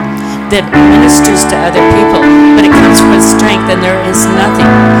that ministers to other people, but it comes with strength, and there is nothing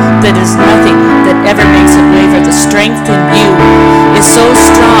that ever makes it waver. The strength in you is so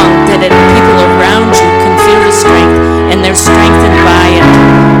strong that people around you can feel the strength, and they're strengthened by it.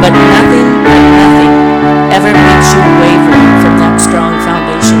 But nothing ever makes you waver from that strong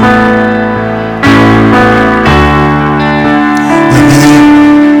foundation.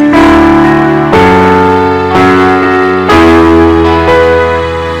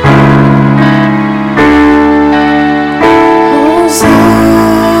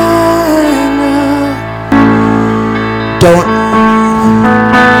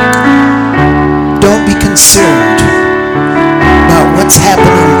 Don't be concerned about what's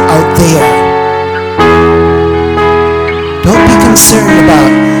happening out there. Don't be concerned about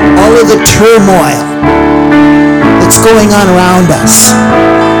all of the turmoil that's going on around us.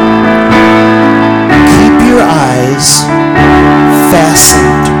 Keep your eyes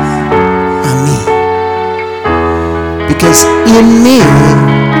fastened on me, because in me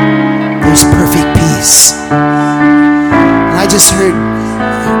there's perfect peace.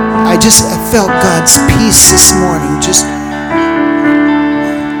 I felt God's peace this morning, just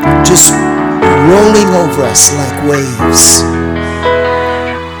rolling over us like waves.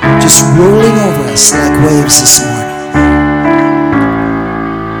 Just rolling over us like waves this morning.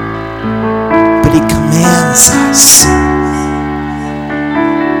 But He commands us,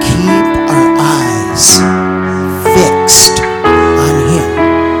 keep our eyes fixed on Him.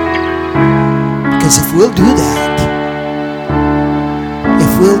 Because if we'll do that,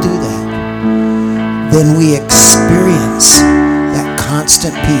 then we experience that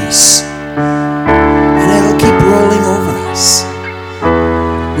constant peace. And it'll keep rolling over us.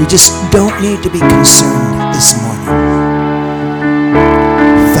 We just don't need to be concerned this morning.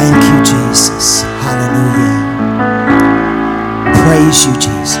 Thank you, Jesus. Hallelujah. Praise you,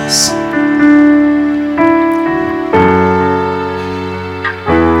 Jesus.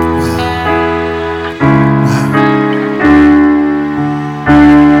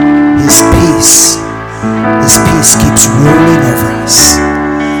 His peace keeps rolling over us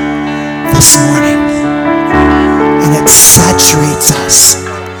this morning, and it saturates us.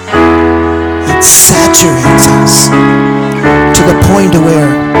 It saturates us to the point where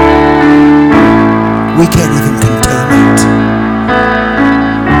we can't even contain it.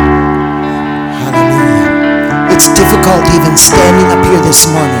 Hallelujah. It's difficult even standing up here this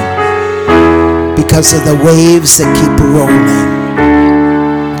morning because of the waves that keep rolling.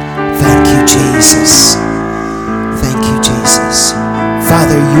 Thank you, Jesus. Thank you, Jesus.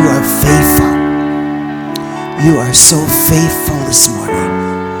 Father, you are faithful. You are so faithful this morning.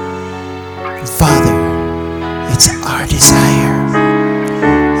 Father, it's our desire.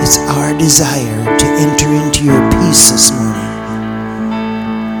 It's our desire to enter into your peace this morning.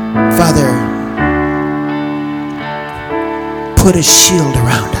 Father, put a shield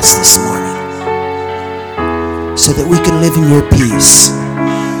around us this morning so that we can live in your peace.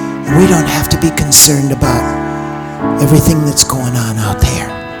 And we don't have to be concerned about everything that's going on out there.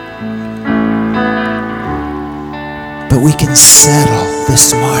 But we can settle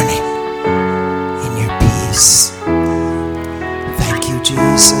this morning in your peace. Thank you,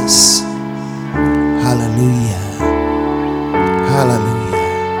 Jesus. Hallelujah. Hallelujah.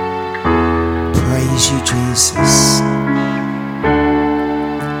 Praise you, Jesus.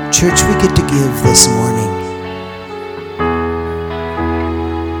 Church, we get to give this morning.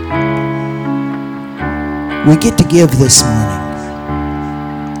 We get to give this morning.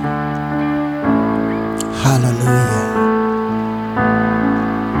 Hallelujah.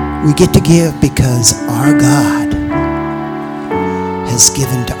 We get to give because our God has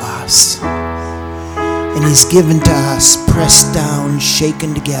given to us. And He's given to us pressed down,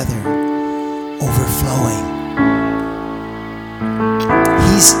 shaken together, overflowing.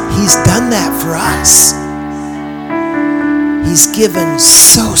 He's done that for us. He's given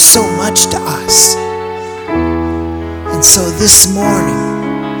so much to us. And so this morning,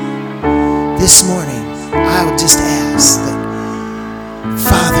 I would just ask that,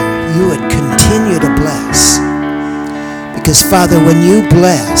 Father, you would continue to bless. Because, Father, when you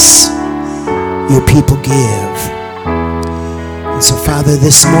bless, your people give. And so, Father,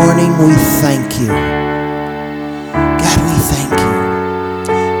 this morning we thank you. God, we thank you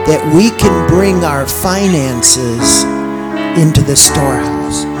that we can bring our finances into the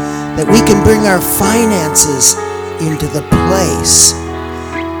storehouse. That we can bring our finances into the place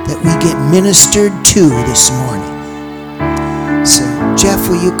that we get ministered to this morning. So, Jeff,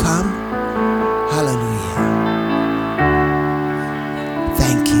 will you come? Hallelujah.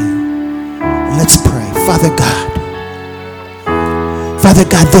 Thank you. And let's pray. Father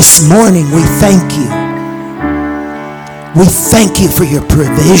Father God, this morning we thank you. We thank you for your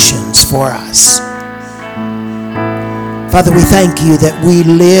provisions for us. Father, we thank you that we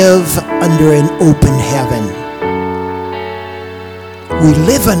live under an open heaven. We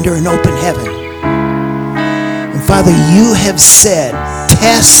live under an open heaven. And Father, you have said,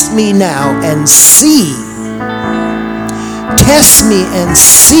 test me now and see. Test me and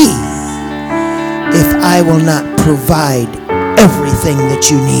see if I will not provide everything that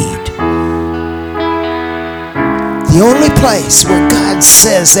you need. The only place where God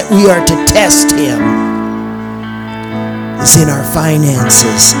says that we are to test him is in our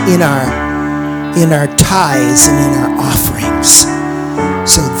finances, in our tithes, and in our offerings.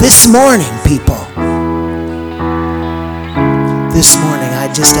 So this morning, people, this morning I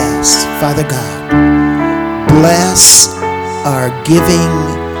just asked, Father God, bless our giving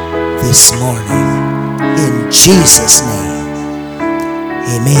this morning. In Jesus' name,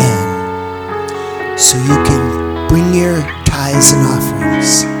 amen. So you can bring your tithes and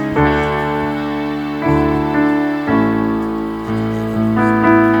offerings.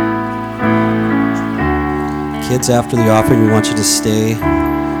 Kids, after the offering, we want you to stay.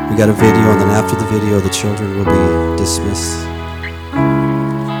 We got a video, and then after the video, the children will be dismissed.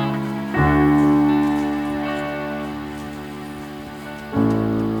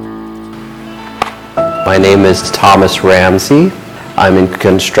 My name is Thomas Ramsey. I'm in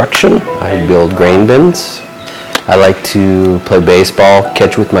construction. I build grain bins. I like to play baseball,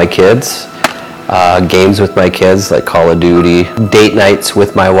 catch with my kids, games with my kids like Call of Duty, date nights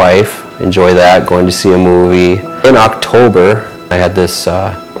with my wife. Enjoy that, going to see a movie. In October, I had this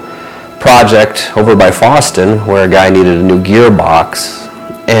project over by Foston where a guy needed a new gearbox.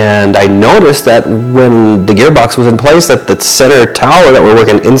 And I noticed that when the gearbox was in place, that the center tower that we're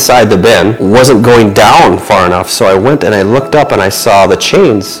working inside the bin wasn't going down far enough. So I went and I looked up and I saw the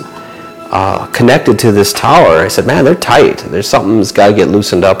chains connected to this tower. I said, man, they're tight. There's something that's got to get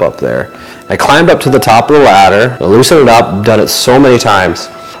loosened up there. I climbed up to the top of the ladder, I loosened it up, done it so many times.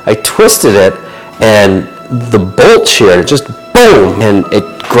 I twisted it, and the bolt shear just boom, and it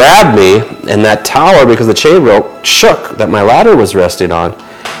grabbed me, and that tower, because the chain rope shook that my ladder was resting on.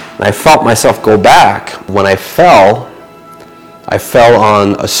 And I felt myself go back. When I fell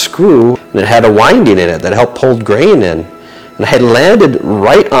on a screw, and it had a winding in it that helped pull grain in. And I had landed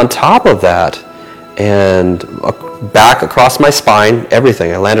right on top of that, and back across my spine,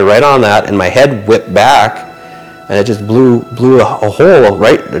 everything. I landed right on that, and my head whipped back, and it just blew a hole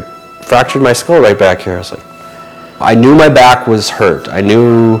right, it fractured my skull right back here. I knew my back was hurt. I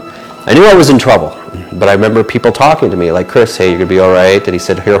knew I was in trouble. But I remember people talking to me, like Chris, hey, you're gonna be all right. And he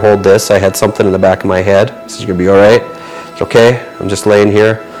said, here, hold this. I had something in the back of my head. He said, you're gonna be all right. It's okay. I'm just laying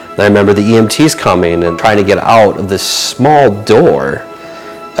here. And I remember the EMTs coming and trying to get out of this small door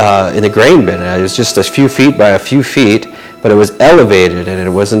in the grain bin. And it was just a few feet by a few feet, but it was elevated, and it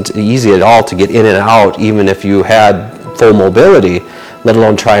wasn't easy at all to get in and out, even if you had full mobility, let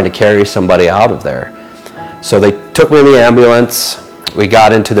alone trying to carry somebody out of there. So they took me in the ambulance. We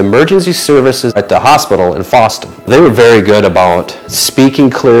got into the emergency services at the hospital in Foston. They were very good about speaking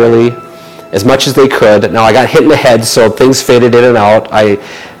clearly as much as they could. Now I got hit in the head, so things faded in and out.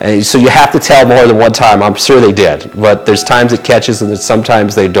 So you have to tell more than one time. I'm sure they did, but there's times it catches and there's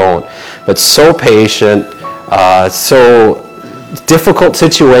sometimes they don't. But so patient, so difficult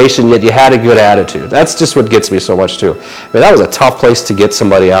situation, yet you had a good attitude. That's just what gets me so much too. I mean, that was a tough place to get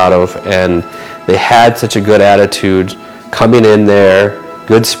somebody out of, and they had such a good attitude coming in there,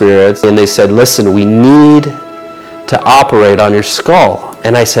 good spirits, and they said, listen, we need to operate on your skull.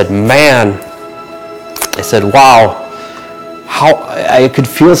 And I said, man, wow, how I could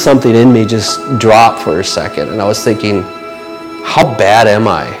feel something in me just drop for a second, and I was thinking, how bad am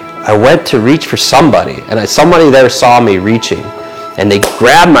I? I went to reach for somebody, and somebody there saw me reaching, and they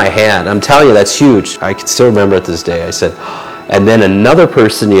grabbed my hand. I'm telling you, that's huge. I can still remember it this day. I said, and then another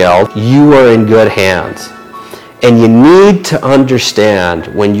person yelled, you are in good hands. And you need to understand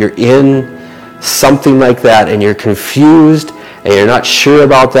when you're in something like that and you're confused and you're not sure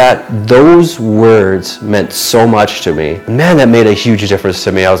about that, those words meant so much to me. Man, that made a huge difference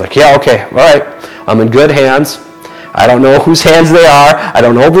to me. I was like, yeah, okay, all right, I'm in good hands. I don't know whose hands they are. I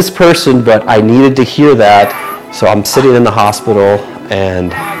don't know this person, but I needed to hear that. So I'm sitting in the hospital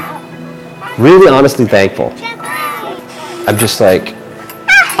and really honestly thankful. I'm just like,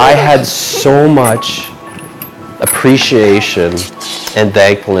 I had so much appreciation and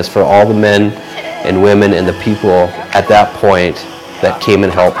thankfulness for all the men and women and the people at that point that came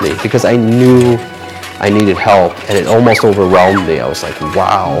and helped me, because I knew I needed help, and it almost overwhelmed me. I was like,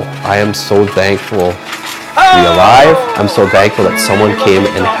 wow, I am so thankful be alive. I'm so thankful that someone came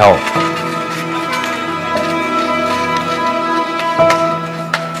and helped.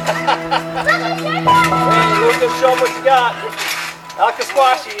 Hey, Lucas, show them what you got. Alka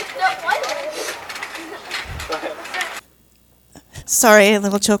squashy. Sorry, a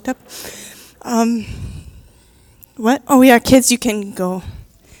little choked up. What? Oh yeah, kids, you can go.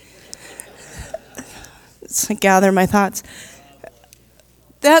 Let's gather my thoughts.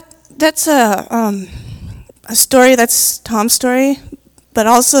 That's a story. That's Tom's story, but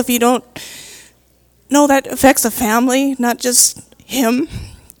also if you don't know, that affects a family, not just him.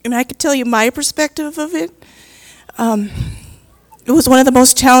 I mean, I could tell you my perspective of it. It was one of the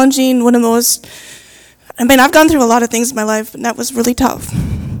most challenging, I mean, I've gone through a lot of things in my life, and that was really tough.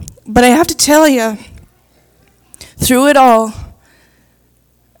 But I have to tell you, through it all,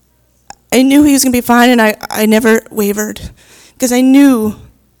 I knew he was going to be fine, and I never wavered. Because I knew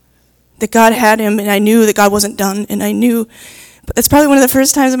that God had him, and I knew that God wasn't done, and I knew. But it's probably one of the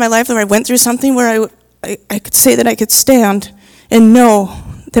first times in my life where I went through something where I could say that I could stand and know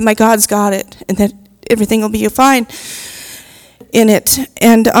that my God's got it, and that everything will be fine in it.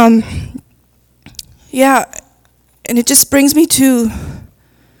 And yeah, and it just brings me to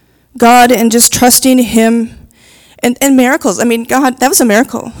God and just trusting him and miracles. I mean, God, that was a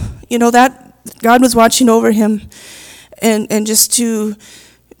miracle. You know, that God was watching over him, and just to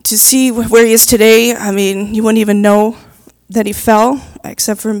see where he is today. I mean, you wouldn't even know that he fell,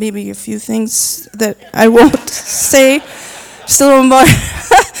 except for maybe a few things that I won't say. Just a little more,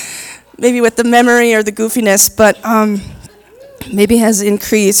 maybe with the memory or the goofiness, but maybe has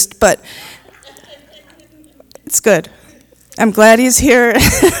increased, but it's good. I'm glad he's here.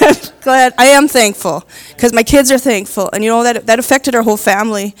 I am thankful, because my kids are thankful, and you know that affected our whole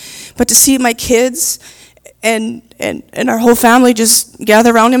family. But to see my kids and our whole family just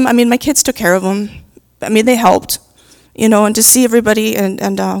gather around him, I mean, my kids took care of him. I mean, they helped, you know, and to see everybody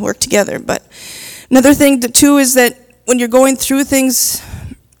and work together. But another thing too is that when you're going through things,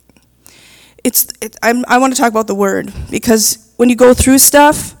 I want to talk about the Word, because when you go through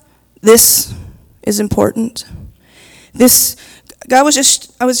stuff, this is important. I was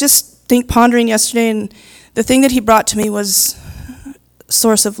just pondering yesterday, and the thing that he brought to me was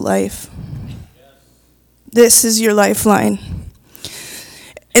source of life. This is your lifeline.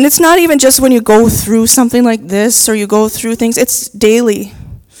 And it's not even just when you go through something like this, or you go through things, it's daily.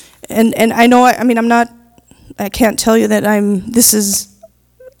 And I know, I can't tell you that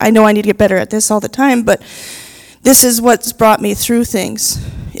I know I need to get better at this all the time, but this is what's brought me through things.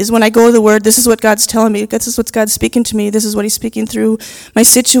 Is when I go to the Word, this is what God's telling me. This is what God's speaking to me. This is what he's speaking through my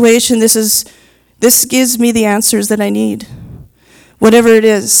situation. This gives me the answers that I need. Whatever it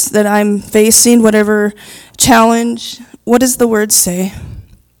is that I'm facing, whatever challenge, what does the Word say?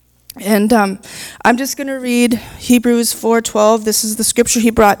 And I'm just going to read Hebrews 4:12. This is the scripture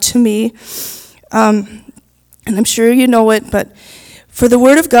he brought to me. And I'm sure you know it, but for the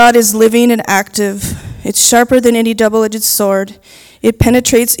Word of God is living and active. It's sharper than any double-edged sword. It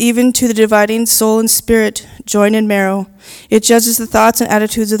penetrates even to the dividing soul and spirit, joint and marrow. It judges the thoughts and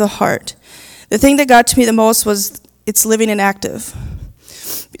attitudes of the heart. The thing that got to me the most was it's living and active.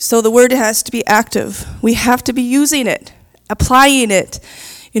 So the Word has to be active. We have to be using it, applying it.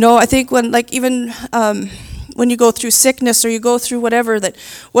 You know, I think when you go through sickness or you go through whatever,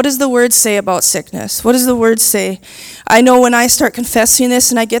 what does the Word say about sickness? What does the Word say? I know when I start confessing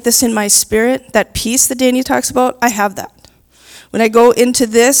this and I get this in my spirit, that peace that Danny talks about, I have that. When I go into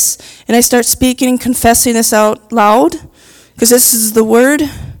this and I start speaking and confessing this out loud, because this is the Word,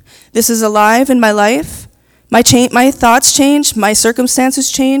 this is alive in my life, my thoughts change, my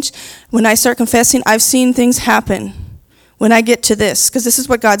circumstances change. When I start confessing, I've seen things happen. When I get to this, because this is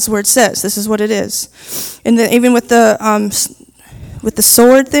what God's Word says, this is what it is. And even with the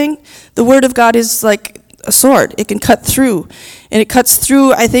sword thing, the Word of God is like a sword. It can cut through. And it cuts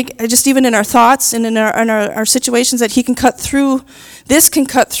through, I think, just even in our thoughts and in our situations, that he can cut through. This can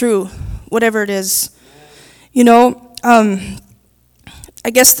cut through whatever it is. You know, I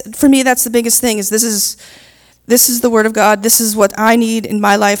guess for me that's the biggest thing, is this is the Word of God. This is what I need in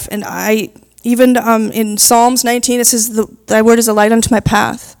my life. And even in Psalms 19, it says, thy Word is a light unto my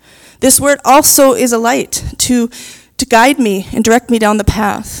path. This Word also is a light to guide me and direct me down the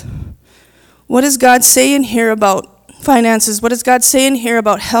path. What does God say in here about finances? What does God say in here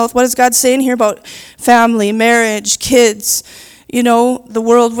about health? What does God say in here about family, marriage, kids, you know, the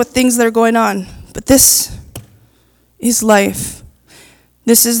world, what things that are going on? But this is life.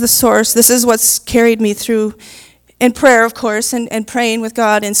 This is the source. This is what's carried me through in prayer, of course, and praying with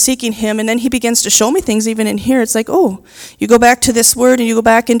God and seeking Him. And then He begins to show me things even in here. It's like, oh, you go back to this word and you go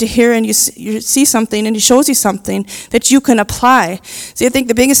back into here and you see something and He shows you something that you can apply. See, I think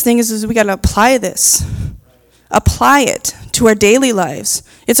the biggest thing is we got to apply this. Apply it to our daily lives.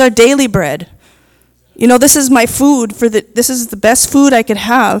 It's our daily bread. You know, this is my food this is the best food I could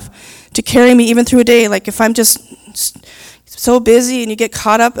have to carry me even through a day. Like if I'm just so busy and you get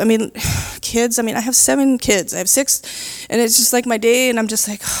caught up. I mean, kids, I have 7 kids. I have 6, and it's just like my day, and I'm just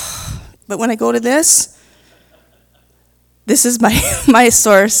like, but when I go to this is my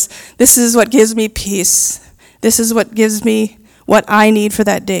source. This is what gives me peace. This is what gives me what I need for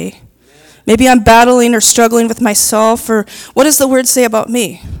that day. Maybe I'm battling or struggling with myself, or what does the word say about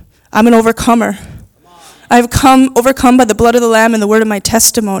me? I'm an overcomer. I've overcome by the blood of the Lamb and the word of my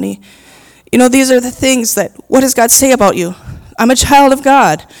testimony. You know, these are the things that, what does God say about you? I'm a child of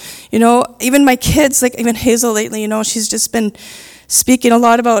God. You know, even my kids, like even Hazel lately, you know, she's just been speaking a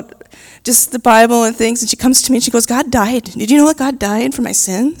lot about just the Bible and things, and she comes to me and she goes, God died. Did you know that God died for my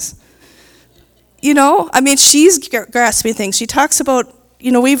sins? You know, she's grasping things. She talks about,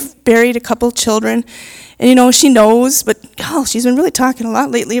 you know, we've buried a couple children, and, you know, she knows, but, she's been really talking a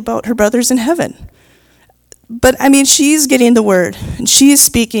lot lately about her brothers in heaven. But, she's getting the word, and she's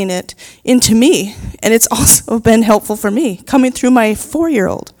speaking it into me, and it's also been helpful for me, coming through my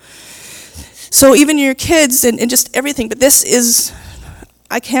 4-year-old. So even your kids and just everything, but this is,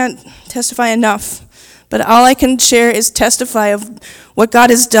 I can't testify enough, but all I can share is testify of what God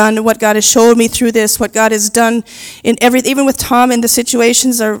has done, what God has showed me through this, what God has done in everything, even with Tom and the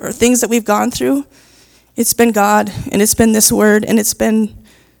situations or things that we've gone through. It's been God, and it's been this word, and it's been,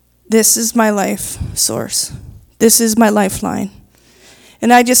 this is my life source. This is my lifeline.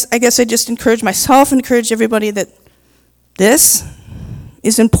 And I guess I just encourage myself, encourage everybody that this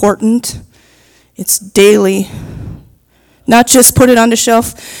is important. It's daily. Not just put it on the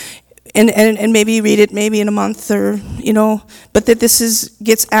shelf and maybe read it maybe in a month or, you know, but that this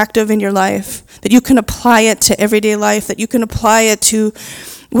gets active in your life, that you can apply it to everyday life, that you can apply it to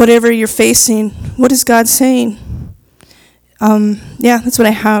whatever you're facing. What is God saying? That's what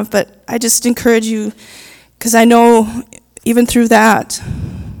I have, but I just encourage you, because I know even through that,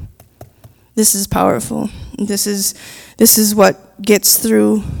 this is powerful. This is what gets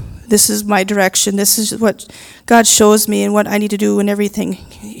through. This is my direction. This is what God shows me and what I need to do and everything.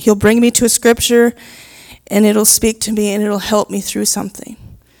 He'll bring me to a scripture, and it'll speak to me, and it'll help me through something.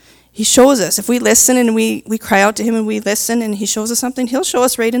 He shows us. If we listen and we cry out to Him and we listen and He shows us something, He'll show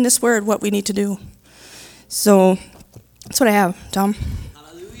us right in this word what we need to do. So that's what I have, Tom.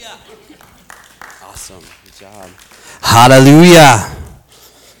 Hallelujah. Awesome. Good job. Hallelujah.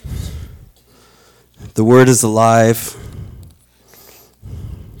 The word is alive.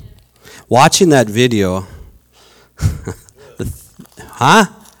 Watching that video,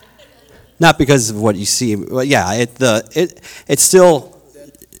 not because of what you see. Well, yeah, it's still.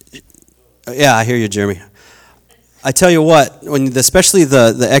 Yeah, I hear you, Jeremy. I tell you what, especially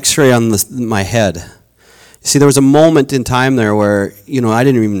the X-ray on my head. You see, there was a moment in time there where, you know, I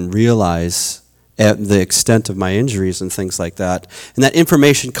didn't even realize the extent of my injuries and things like that, and that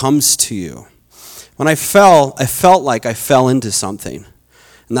information comes to you. When I felt like I fell into something.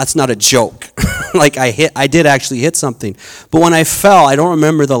 And that's not a joke. Like I did actually hit something. But when I fell, I don't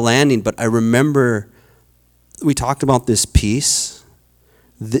remember the landing, but I remember we talked about this peace,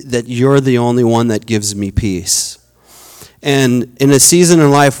 that you're the only one that gives me peace. And in a season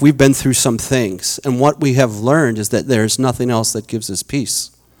in life, we've been through some things. And what we have learned is that there's nothing else that gives us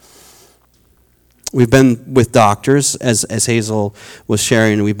peace. We've been with doctors, as Hazel was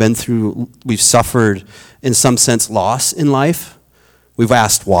sharing. We've suffered, in some sense, loss in life. We've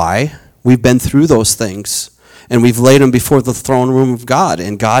asked why. We've been through those things. And we've laid them before the throne room of God.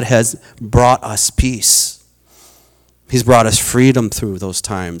 And God has brought us peace. He's brought us freedom through those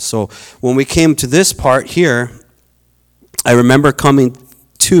times. So when we came to this part here, I remember coming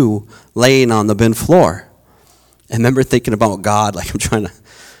to laying on the bin floor. I remember thinking about God, like I'm trying to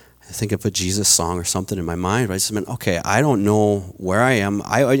think of a Jesus song or something in my mind. But I just meant, okay, I don't know where I am.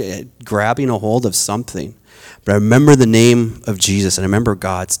 I grabbing a hold of something. But I remember the name of Jesus, and I remember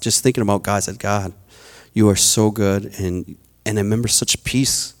God's, just thinking about God, I said, God, you are so good. And I remember such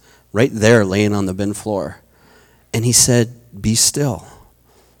peace right there laying on the bin floor. And He said, be still.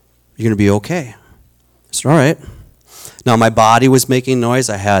 You're going to be okay. I said, all right. Now, my body was making noise.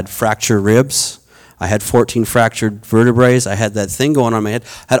 I had fractured ribs. I had 14 fractured vertebrae. I had that thing going on in my head.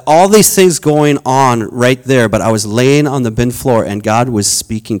 I had all these things going on right there, but I was laying on the bin floor, and God was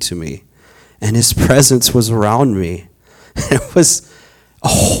speaking to me. And His presence was around me. It was a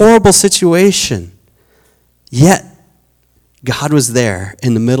horrible situation. Yet, God was there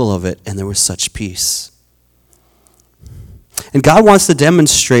in the middle of it, and there was such peace. And God wants to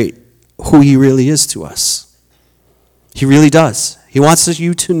demonstrate who he really is to us. He really does. He wants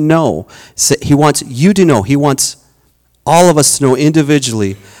you to know. He wants you to know. He wants all of us to know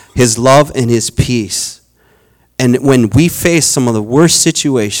individually his love and his peace. And when we face some of the worst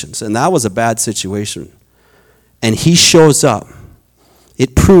situations, and that was a bad situation, and he shows up,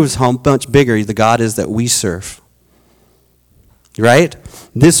 it proves how much bigger the God is that we serve. Right?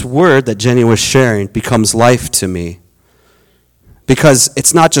 This word that Jenny was sharing becomes life to me. Because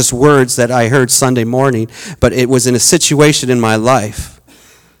it's not just words that I heard Sunday morning, but it was in a situation in my life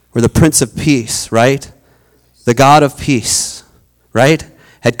where the Prince of Peace, right? The God of peace, right?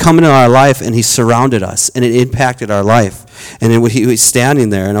 Had come into our life and he surrounded us and it impacted our life. And he was standing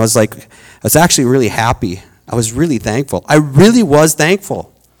there and I was actually really happy. I was really thankful. I really was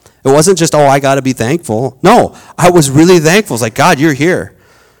thankful. It wasn't just, I got to be thankful. No, I was really thankful. It's like, God, you're here.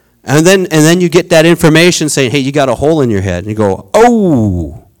 And then you get that information saying, hey, you got a hole in your head. And you go,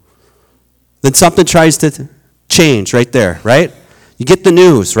 oh. Then something tries to change right there, right? You get the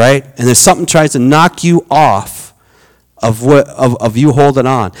news, right? And then something tries to knock you off of you holding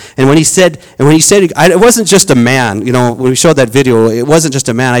on. And when he said, it wasn't just a man. You know, when we showed that video, it wasn't just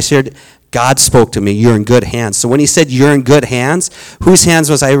a man. I shared, God spoke to me, you're in good hands. So when he said, you're in good hands, whose hands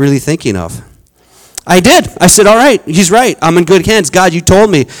was I really thinking of? I did. I said, all right, he's right. I'm in good hands. God, you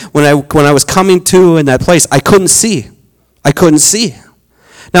told me when I was coming to in that place, I couldn't see. I couldn't see.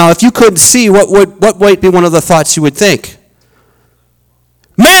 Now, if you couldn't see, what might be one of the thoughts you would think?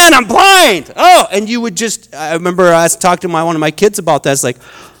 Man, I'm blind. Oh, and you would just, I remember I talked to one of my kids about that. It's like,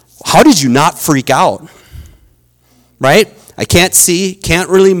 how did you not freak out? Right? I can't see, can't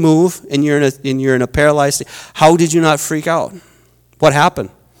really move, and you're in a paralyzed state. How did you not freak out? What happened?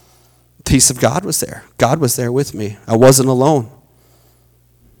 The peace of God was there. God was there with me. I wasn't alone.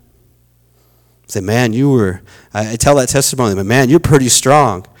 I say, man, I tell that testimony, but man, you're pretty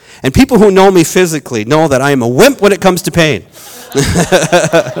strong. And people who know me physically know that I am a wimp when it comes to pain.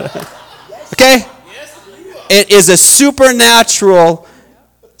 Okay? It is a supernatural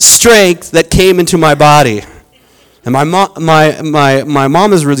strength that came into my body. And my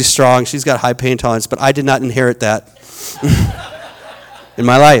mom is really strong. She's got high pain tolerance, but I did not inherit that in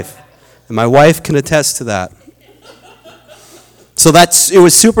my life. And my wife can attest to that. So it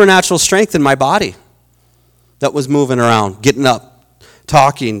was supernatural strength in my body that was moving around, getting up,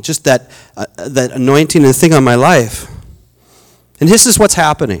 talking, just that anointing and thing on my life. And this is what's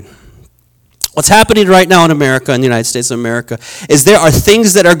happening. What's happening right now in America, in the United States of America, is there are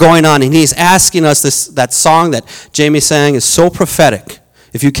things that are going on, and he's asking us that song that Jamie sang is so prophetic.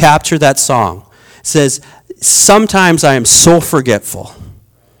 If you capture that song, it says, sometimes I am so forgetful.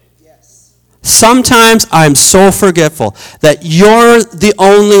 Sometimes I'm so forgetful that you're the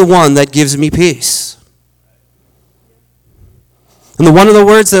only one that gives me peace. And one of the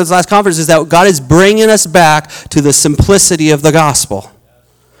words of this last conference is that God is bringing us back to the simplicity of the gospel.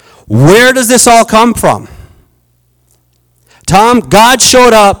 Where does this all come from? Tom, God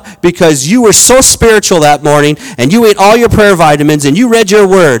showed up because you were so spiritual that morning and you ate all your prayer vitamins and you read your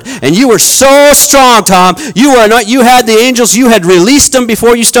word and you were so strong, Tom. You had the angels, you had released them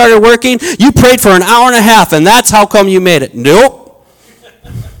before you started working. You prayed for an hour and a half and that's how come you made it. Nope.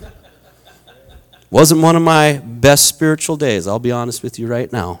 Wasn't one of my best spiritual days, I'll be honest with you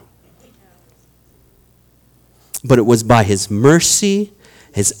right now. But it was by his mercy,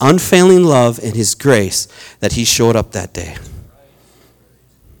 his unfailing love, and his grace that he showed up that day.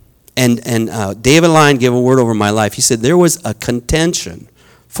 And David Lyon gave a word over my life. He said there was a contention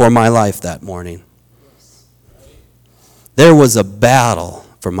for my life that morning. There was a battle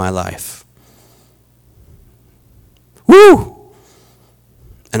for my life. Woo!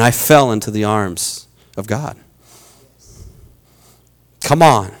 And I fell into the arms of God. Come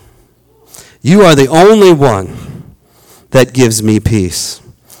on. You are the only one that gives me peace.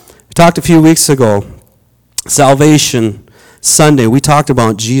 We talked a few weeks ago, Salvation Sunday, we talked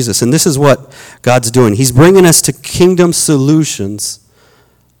about Jesus, and this is what God's doing. He's bringing us to kingdom solutions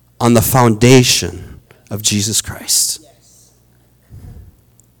on the foundation of Jesus Christ.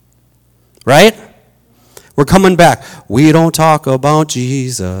 Right? We're coming back. We don't talk about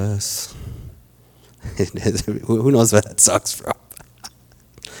Jesus. Who knows where that song's from?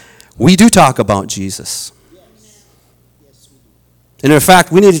 We do talk about Jesus. And in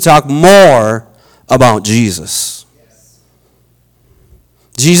fact, we need to talk more about Jesus.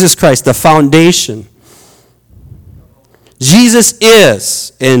 Jesus Christ, the foundation. Jesus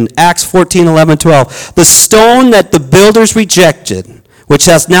is, in Acts 14, 11, 12, the stone that the builders rejected, which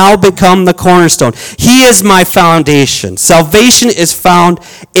has now become the cornerstone. He is my foundation. Salvation is found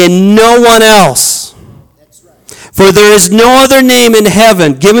in no one else. For there is no other name in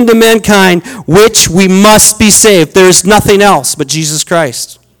heaven given to mankind which we must be saved. There is nothing else but Jesus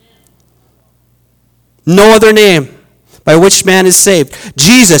Christ. No other name by which man is saved.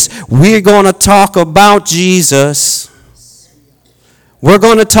 Jesus. We're going to talk about Jesus. We're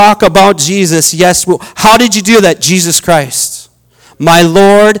going to talk about Jesus. Yes. How did you do that? Jesus Christ. My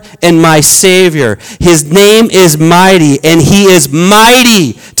Lord and my Savior. His name is mighty, and He is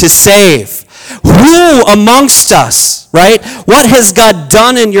mighty to save. Who amongst us, right? What has God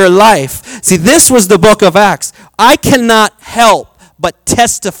done in your life? See, this was the book of Acts. I cannot help but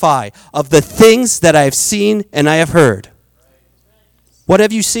testify of the things that I've seen and I have heard. What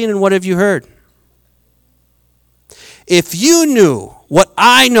have you seen and what have you heard? If you knew what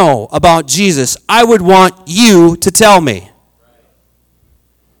I know about Jesus, I would want you to tell me.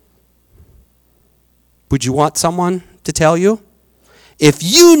 Would you want someone to tell you? If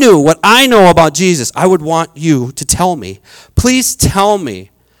you knew what I know about Jesus, I would want you to tell me. Please tell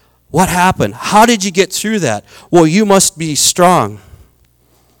me what happened. How did you get through that? Well, you must be strong.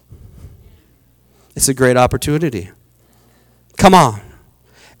 It's a great opportunity. Come on.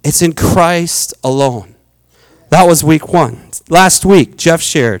 It's in Christ alone. That was week 1. Last week, Jeff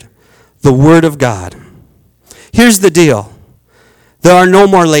shared the Word of God. Here's the deal. There are no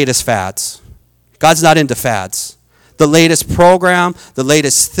more latest fads. God's not into fads. The latest program, the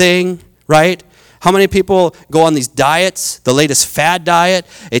latest thing, right? How many people go on these diets? The latest fad diet.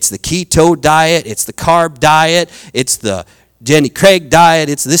 It's the keto diet. It's the carb diet. It's the Jenny Craig diet.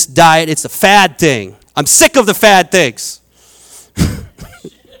 It's this diet. It's the fad thing. I'm sick of the fad things.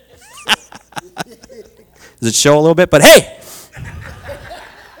 Does it show a little bit? But hey!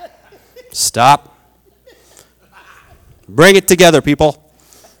 Stop. Bring it together, people.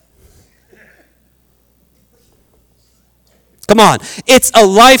 Come on. It's a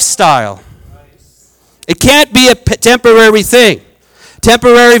lifestyle. It can't be a temporary thing.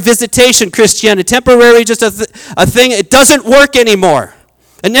 Temporary visitation Christianity. Temporary just a thing. It doesn't work anymore.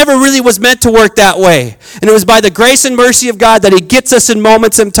 It never really was meant to work that way. And it was by the grace and mercy of God that He gets us in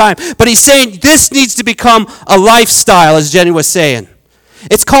moments in time. But He's saying this needs to become a lifestyle, as Jenny was saying.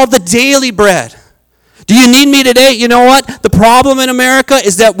 It's called the daily bread. Do you need me today? You know what? The problem in America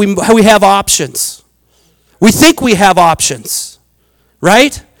is that we have options. We think we have options,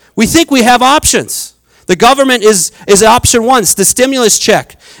 right? We think we have options. The government is option 1. The stimulus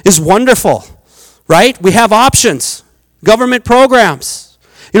check is wonderful, right? We have options. Government programs.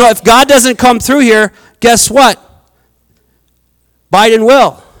 You know, if God doesn't come through here, guess what? Biden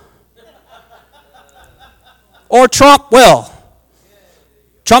will. Or Trump will.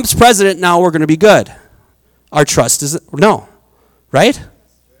 Trump's president now, we're going to be good. Our trust is no, right?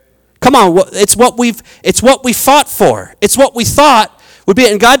 Come on, it's what we fought for. It's what we thought would be,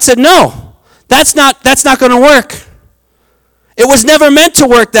 and God said, "No, that's not going to work. It was never meant to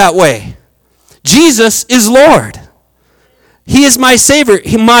work that way. Jesus is Lord. He is my Savior.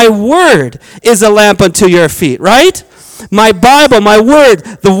 My word is a lamp unto your feet." Right? My Bible, my word,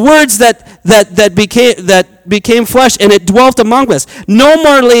 the words that became flesh and it dwelt among us. No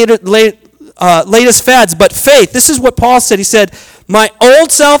more latest fads, but faith. This is what Paul said. He said, "My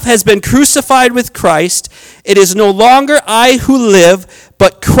old self has been crucified with Christ. It is no longer I who live,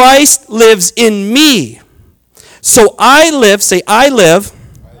 but Christ lives in me. So I live," say I live,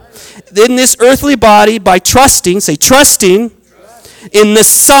 "in this earthly body by trusting," say trusting, "in the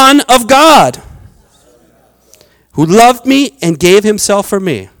Son of God, who loved me and gave Himself for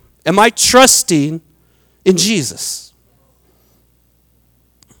me." Am I trusting in Jesus?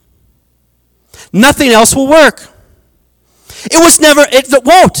 Nothing else will work. It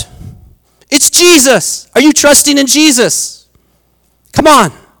won't. It's Jesus. Are you trusting in Jesus? Come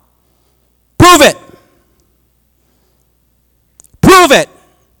on. Prove it. Prove it.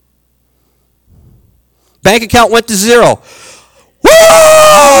 Bank account went to 0.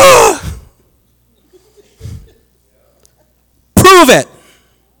 Woo! Prove it.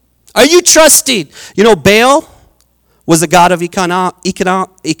 Are you trusting? You know, Baal was the god of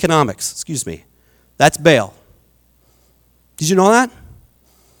economics. Excuse me. That's Baal. Did you know that?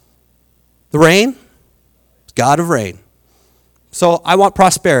 The rain? God of rain. So I want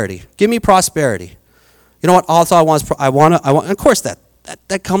prosperity. Give me prosperity. You know what? Also I want, of course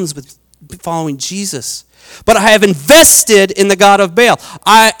that comes with following Jesus. But I have invested in the God of Baal.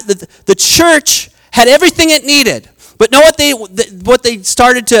 The church had everything it needed. But know what they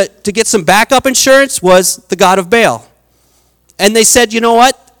started to get some backup insurance was the God of Baal. And they said, you know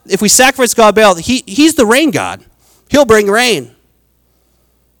what? If we sacrifice God of Baal, he's the rain God. He'll bring rain.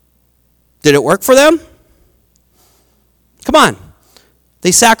 Did it work for them? Come on.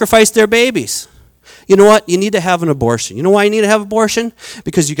 They sacrificed their babies. You know what? You need to have an abortion. You know why you need to have an abortion?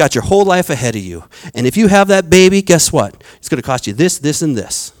 Because you got your whole life ahead of you. And if you have that baby, guess what? It's going to cost you this, this, and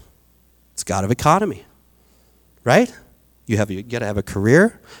this. It's got an economy. Right? You got to have a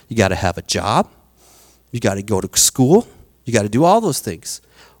career. You got to have a job. You got to go to school. You got to do all those things.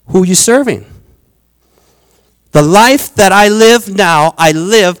 Who are you serving? The life that I live now, I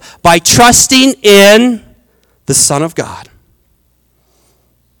live by trusting in the Son of God.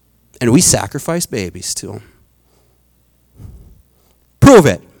 And we sacrifice babies to him. Prove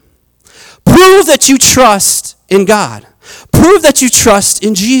it. Prove that you trust in God. Prove that you trust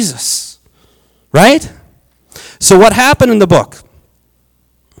in Jesus. Right? So what happened in the book?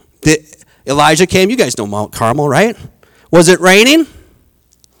 Elijah came. You guys know Mount Carmel, right? Was it raining?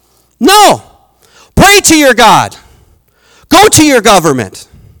 No. Pray to your God. Go to your government.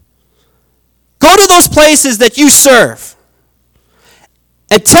 Go to those places that you serve.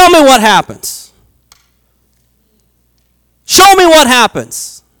 And tell me what happens. Show me what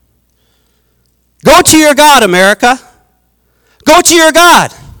happens. Go to your God, America. Go to your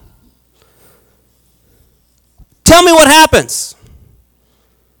God. Tell me what happens.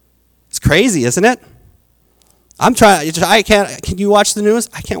 It's crazy, isn't it? Can you watch the news?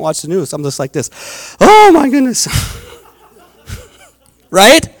 I can't watch the news. I'm just like this. Oh my goodness.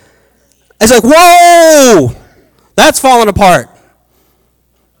 Right? It's like, whoa, that's falling apart.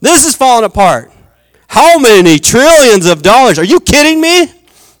 This is falling apart. How many trillions of dollars? Are you kidding me?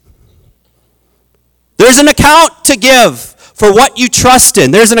 There's an account to give for what you trust in.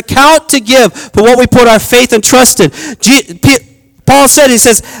 There's an account to give for what we put our faith and trust in. Paul said, he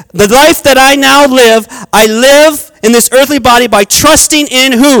says, the life that I now live, I live in this earthly body by trusting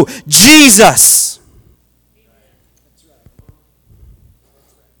in who? Jesus.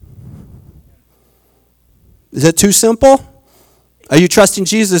 Is it too simple? Are you trusting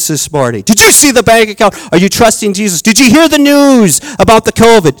Jesus this morning? Did you see the bank account? Are you trusting Jesus? Did you hear the news about the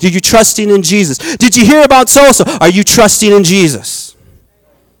COVID? Are you trusting in Jesus? Did you hear about so-and-so? Are you trusting in Jesus?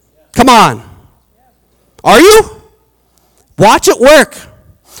 Come on. Are you? Watch it work.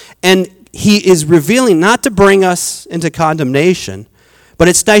 And he is revealing not to bring us into condemnation, but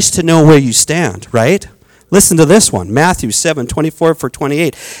it's nice to know where you stand, right? Listen to this one, Matthew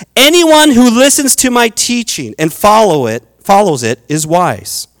 7:24-28. Anyone who listens to my teaching and follows it is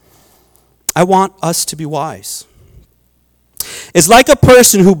wise. I want us to be wise. It's like a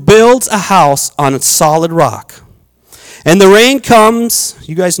person who builds a house on a solid rock. And the rain comes,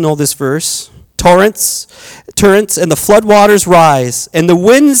 you guys know this verse, torrents, and the floodwaters rise, and the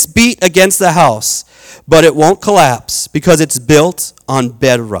winds beat against the house, but it won't collapse because it's built on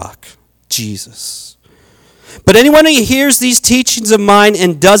bedrock, Jesus. But anyone who hears these teachings of mine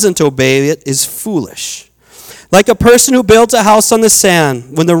and doesn't obey it is foolish. Like a person who builds a house on the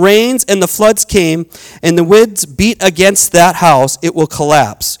sand, when the rains and the floods came and the winds beat against that house, it will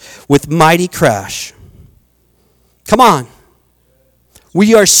collapse with mighty crash. Come on.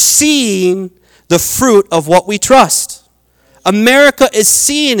 We are seeing the fruit of what we trust. America is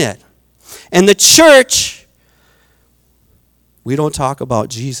seeing it. And the church, we don't talk about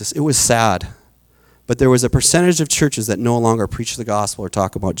Jesus. It was sad. But there was a percentage of churches that no longer preach the gospel or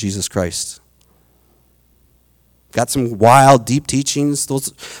talk about Jesus Christ. Got some wild, deep teachings.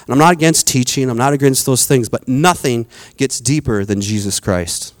 And I'm not against teaching. I'm not against those things. But nothing gets deeper than Jesus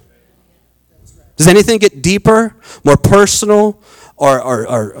Christ. Does anything get deeper, more personal,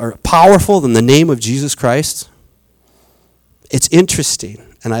 or powerful than the name of Jesus Christ? It's interesting.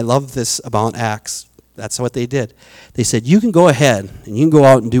 And I love this about Acts. That's what they did. They said, you can go ahead and you can go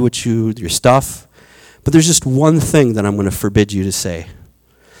out and do your stuff. But there's just one thing that I'm going to forbid you to say.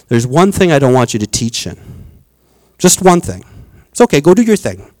 There's one thing I don't want you to teach in. Just one thing. It's okay, go do your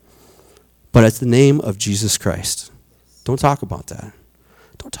thing. But it's the name of Jesus Christ. Don't talk about that.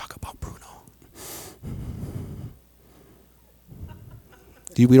 Don't talk about Bruno.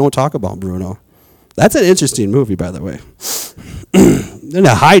 We don't talk about Bruno. That's an interesting movie, by the way. They're going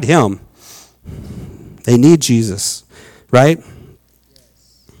to hide him. They need Jesus, right?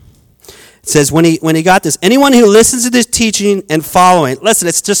 It says when he got this, anyone who listens to this teaching and following, listen,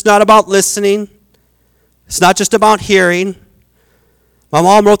 it's just not about listening. It's not just about hearing. My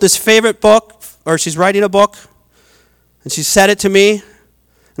mom wrote this favorite book, or she's writing a book, and she said it to me, and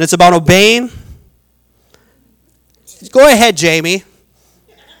it's about obeying. Go ahead, Jamie.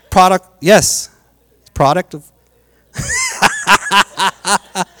 Product of.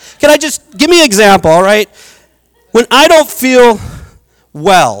 Can I just, give me an example, all right? When I don't feel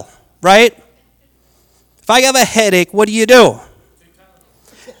well, right? If I have a headache, what do?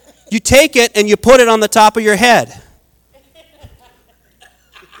 You take it and you put it on the top of your head.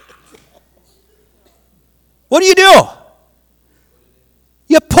 What do?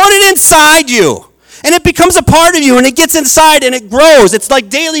 You put it inside you. And it becomes a part of you, and it gets inside, and it grows. It's like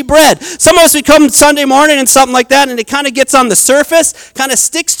daily bread. Some of us, we come Sunday morning and something like that, and it kind of gets on the surface, kind of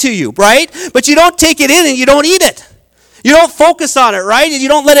sticks to you, right? But you don't take it in, and you don't eat it. You don't focus on it, right? You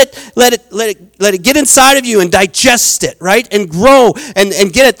don't let it get inside of you and digest it, right? And grow and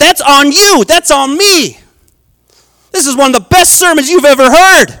get it. That's on you. That's on me. This is one of the best sermons you've ever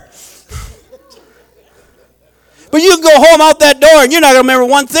heard. But you can go home out that door and you're not going to remember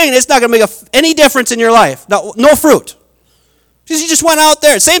one thing. And it's not going to make any difference in your life. No fruit. Because you just went out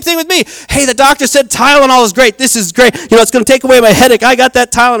there. Same thing with me. Hey, the doctor said Tylenol is great. This is great. You know, it's going to take away my headache. I got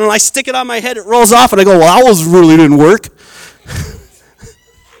that Tylenol and I stick it on my head. It rolls off and I go, well, that really didn't work.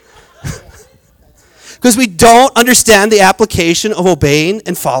 Because we don't understand the application of obeying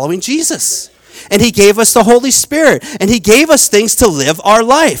and following Jesus. And he gave us the Holy Spirit. And he gave us things to live our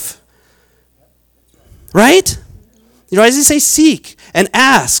life. Right? You know, as he say, seek and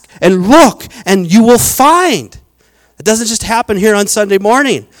ask and look and you will find. It doesn't just happen here on Sunday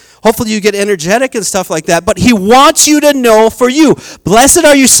morning. Hopefully you get energetic and stuff like that, but he wants you to know for you. Blessed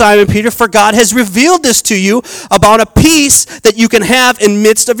are you, Simon Peter, for God has revealed this to you about a peace that you can have in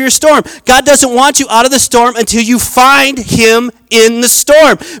midst of your storm. God doesn't want you out of the storm until you find him in the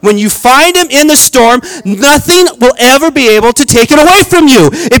storm. When you find him in the storm, nothing will ever be able to take it away from you.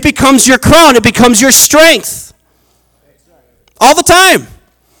 It becomes your crown. It becomes your strength. All the time.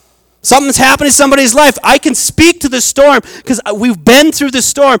 Something's happening in somebody's life. I can speak to the storm because we've been through the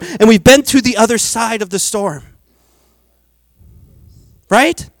storm and we've been through the other side of the storm.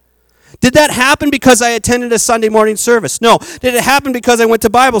 Right? Did that happen because I attended a Sunday morning service? No. Did it happen because I went to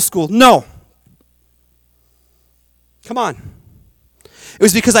Bible school? No. Come on. It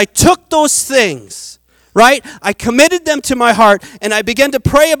was because I took those things, right? I committed them to my heart and I began to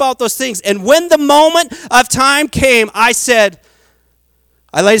pray about those things. And when the moment of time came, I said,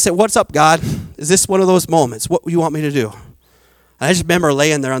 I said, what's up, God? Is this one of those moments? What do you want me to do? And I just remember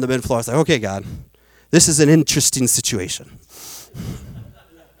laying there on the bed floor. I was like, okay, God, this is an interesting situation.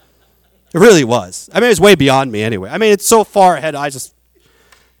 It really was. I mean, it was way beyond me anyway. I mean, it's so far ahead. I just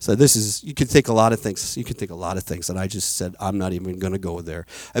said, you can think a lot of things. You can think a lot of things. And I just said, I'm not even going to go there.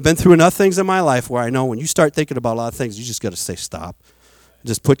 I've been through enough things in my life where I know when you start thinking about a lot of things, you just got to say stop.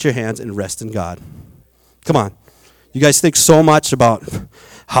 Just put your hands and rest in God. Come on. You guys think so much about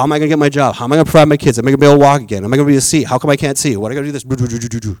how am I going to get my job? How am I going to provide my kids? Am I going to be able to walk again? Am I going to be able to see? How come I can't see? What am I going to do this?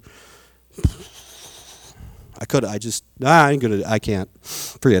 I can't.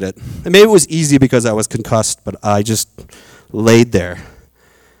 Forget it. And maybe it was easy because I was concussed, but I just laid there.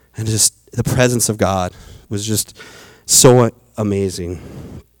 And just the presence of God was just so amazing.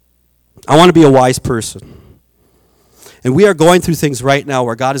 I want to be a wise person. And we are going through things right now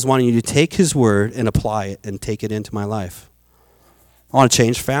where God is wanting you to take his word and apply it and take it into my life. I want to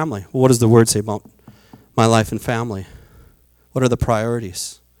change family. Well, what does the word say about my life and family? What are the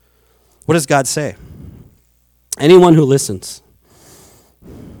priorities? What does God say? Anyone who listens,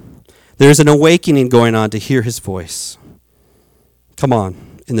 there's an awakening going on to hear his voice. Come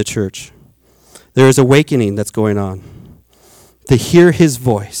on, in the church. There is awakening that's going on to hear his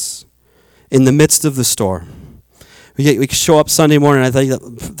voice in the midst of the storm. We show up Sunday morning.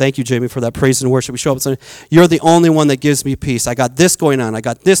 Thank you, Jamie, for that praise and worship. We show up Sunday. You're the only one that gives me peace. I got this going on. I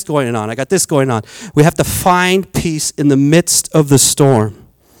got this going on. I got this going on. We have to find peace in the midst of the storm.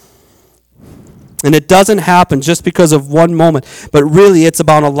 And it doesn't happen just because of one moment, but really it's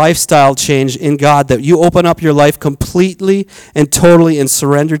about a lifestyle change in God, that you open up your life completely and totally and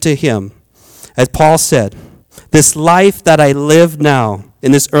surrender to him. As Paul said, this life that I live now,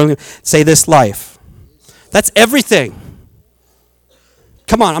 in this early, say this life. That's everything.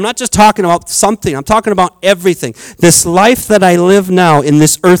 Come on, I'm not just talking about something. I'm talking about everything. This life that I live now in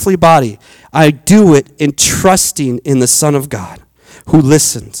this earthly body, I do it in trusting in the Son of God who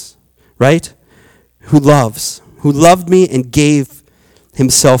listens, right? Who loved me and gave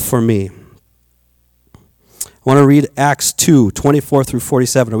himself for me. I want to read Acts 2, 24 through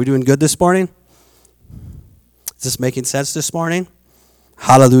 47. Are we doing good this morning? Is this making sense this morning?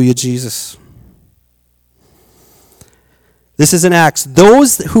 Hallelujah, Jesus. This is in Acts.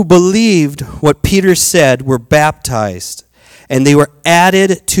 Those who believed what Peter said were baptized, and they were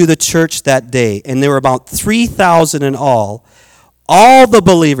added to the church that day. And there were about 3,000 in all. All the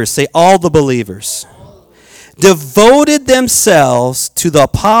believers, say all the believers, devoted themselves to the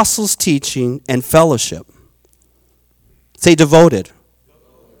apostles' teaching and fellowship. Say devoted.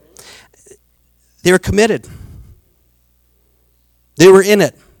 They were committed. They were in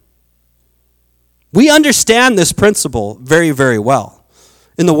it. We understand this principle very, very well.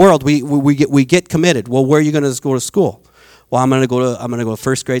 In the world, we get committed. Well, where are you going to go to school? Well, I'm going to go to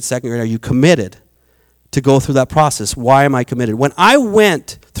first grade, second grade. Are you committed to go through that process? Why am I committed? When I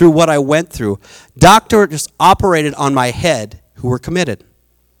went through what I went through, doctors operated on my head who were committed.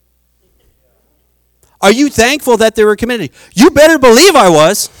 Are you thankful that they were committed? You better believe I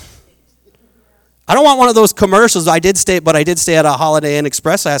was. I don't want one of those commercials. I did stay at a Holiday Inn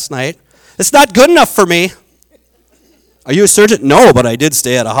Express last night. It's not good enough for me. Are you a surgeon? No, but I did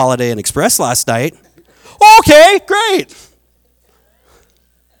stay at a Holiday Inn Express last night. Okay, great.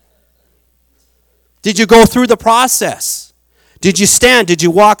 Did you go through the process? Did you stand? Did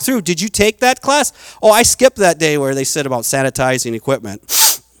you walk through? Did you take that class? Oh, I skipped that day where they said about sanitizing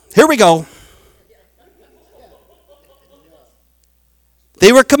equipment. Here we go.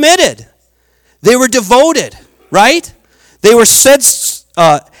 They were committed. They were devoted, right? They were said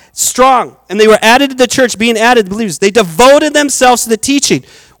strong, and they were added to the church, being added to believers. They devoted themselves to the teaching.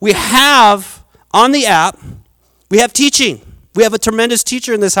 We have, on the app, we have teaching. We have a tremendous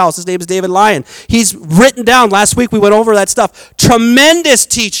teacher in this house. His name is David Lyon. He's written down, last week we went over that stuff, tremendous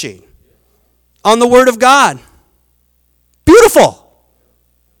teaching on the Word of God. Beautiful.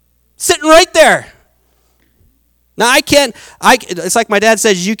 Sitting right there. Now it's like my dad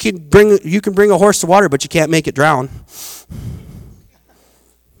says, you can bring a horse to water, but you can't make it drown.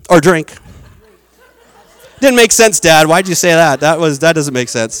 Or drink. Didn't make sense, Dad. Why'd you say that? That doesn't make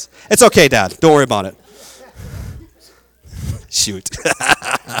sense. It's okay, Dad. Don't worry about it. Shoot.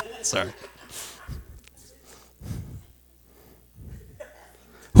 Sorry.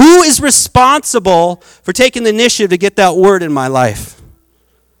 Who is responsible for taking the initiative to get that word in my life?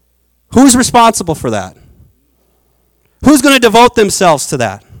 Who's responsible for that? Who's going to devote themselves to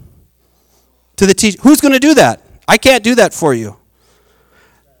that? To the teach? Who's going to do that? I can't do that for you.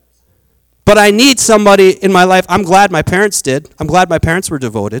 But I need somebody in my life. I'm glad my parents did. I'm glad my parents were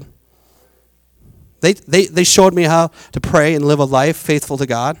devoted. They showed me how to pray and live a life faithful to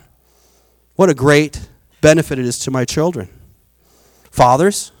God. What a great benefit it is to my children.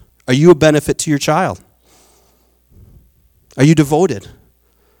 Fathers, are you a benefit to your child? Are you devoted?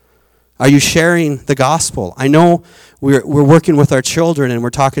 Are you sharing the gospel? I know we're working with our children and we're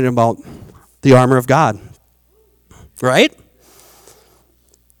talking about the armor of God, right?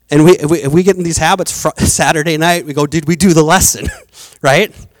 And we get in these habits. Saturday night, we go, did we do the lesson,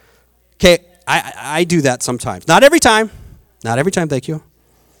 right? Okay, I do that sometimes. Not every time. Not every time, thank you.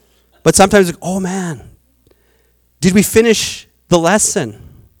 But sometimes, oh man, did we finish the lesson?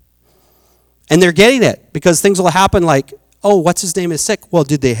 And they're getting it because things will happen like, oh, what's his name is sick. Well,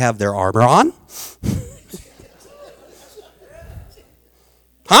 did they have their armor on?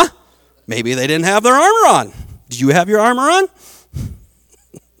 Huh? Maybe they didn't have their armor on. Do you have your armor on?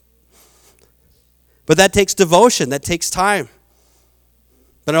 But that takes devotion. That takes time.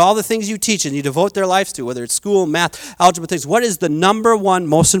 But all the things you teach and you devote their lives to, whether it's school, math, algebra things, what is the number one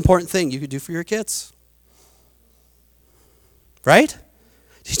most important thing you could do for your kids? Right?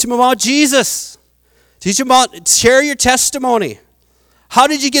 Teach them about Jesus. Teach them about, share your testimony. How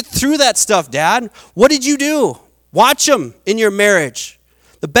did you get through that stuff, Dad? What did you do? Watch them in your marriage.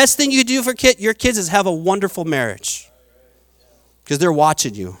 The best thing you can do for your kids is have a wonderful marriage. Because they're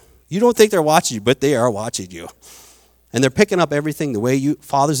watching you. You don't think they're watching you, but they are watching you. And they're picking up everything, the way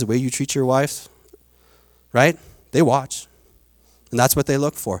you treat your wives, right? They watch. And that's what they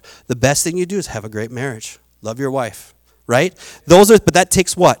look for. The best thing you do is have a great marriage. Love your wife, right? But that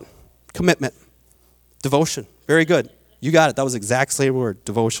takes what? Commitment. Devotion. Very good. You got it. That was the exact same word,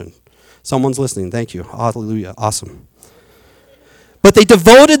 devotion. Someone's listening. Thank you. Hallelujah. Awesome. But they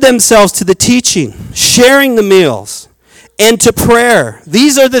devoted themselves to the teaching, sharing the meals, and to prayer.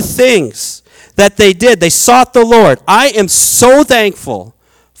 These are the things that they did. They sought the Lord. I am so thankful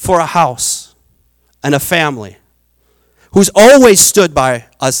for a house and a family who's always stood by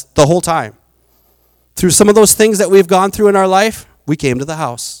us the whole time. Through some of those things that we've gone through in our life, we came to the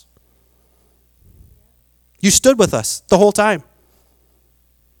house. You stood with us the whole time.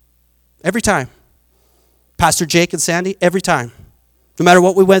 Every time. Pastor Jake and Sandy, every time. No matter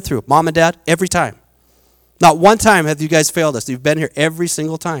what we went through. Mom and Dad, every time. Not one time have you guys failed us. You've been here every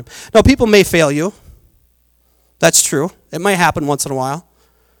single time. Now, people may fail you. That's true. It might happen once in a while.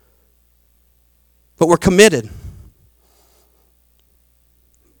 But we're committed.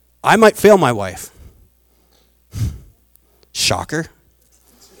 I might fail my wife. Shocker.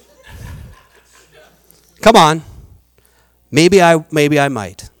 Come on. Maybe I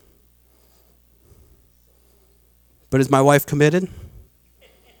might. But is my wife committed?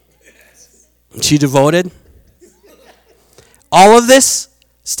 Is she devoted? All of this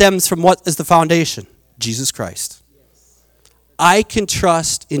stems from what is the foundation? Jesus Christ. I can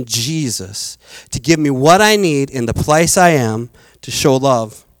trust in Jesus to give me what I need in the place I am to show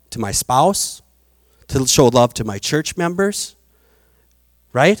love to my spouse, to show love to my church members,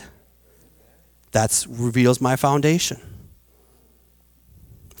 right? That reveals my foundation.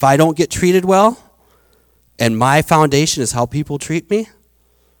 If I don't get treated well, and my foundation is how people treat me,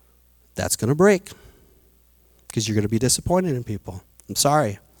 that's going to break. Because you're going to be disappointed in people. I'm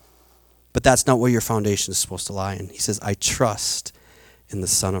sorry. But that's not where your foundation is supposed to lie in. He says, I trust in the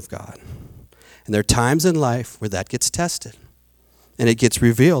Son of God. And there are times in life where that gets tested. And it gets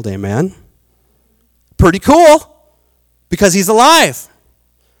revealed, amen? Pretty cool. Because he's alive.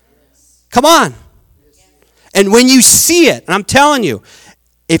 Come on. And when you see it, and I'm telling you,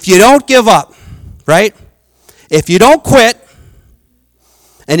 if you don't give up, right? If you don't quit,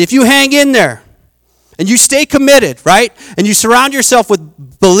 and if you hang in there, and you stay committed, right? And you surround yourself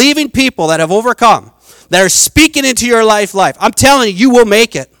with believing people that have overcome, that are speaking into your life. I'm telling you, you will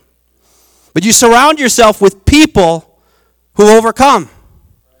make it. But you surround yourself with people who overcome.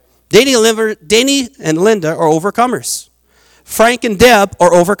 Danny and Linda are overcomers. Frank and Deb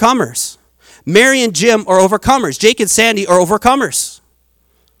are overcomers. Mary and Jim are overcomers. Jake and Sandy are overcomers.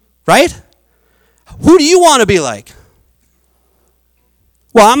 Right? Who do you want to be like?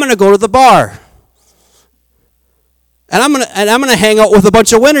 Well, I'm going to go to the bar. And I'm gonna hang out with a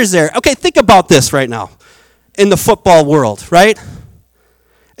bunch of winners there. Okay, think about this right now in the football world, right?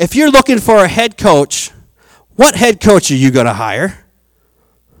 If you're looking for a head coach, what head coach are you going to hire?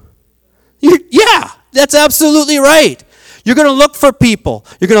 Yeah, that's absolutely right. You're going to look for people.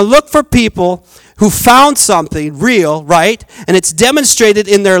 You're going to look for people who found something real, right? And it's demonstrated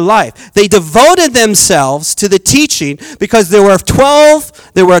in their life. They devoted themselves to the teaching because there were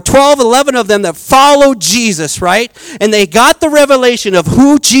 11 of them that followed Jesus, right? And they got the revelation of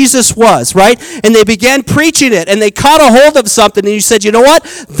who Jesus was, right? And they began preaching it, and they caught a hold of something, and you said, you know what?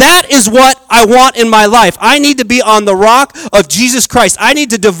 That is what I want in my life. I need to be on the rock of Jesus Christ. I need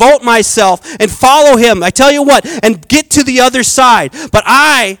to devote myself and follow him. I tell you what, and get to the other side. But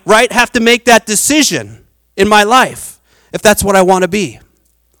I, right, have to make that decision in my life if that's what I want to be.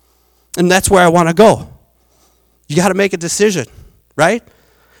 And that's where I want to go. You got to make a decision, right?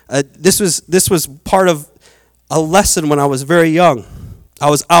 This was part of a lesson when I was very young. I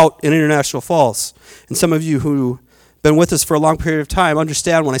was out in International Falls. And some of you who have been with us for a long period of time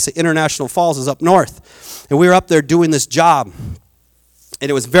understand when I say International Falls is up north. And we were up there doing this job. And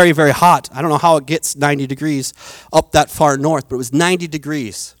it was very, very hot. I don't know how it gets 90 degrees up that far north, but it was 90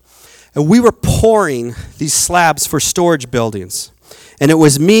 degrees. And we were pouring these slabs for storage buildings. And it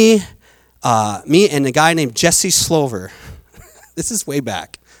was me and a guy named Jesse Slover. This is way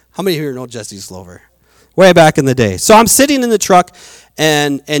back. How many here know Jesse Slover? Way back in the day. So I'm sitting in the truck,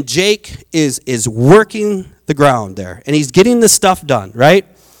 and Jake is working the ground there. And he's getting the stuff done, right?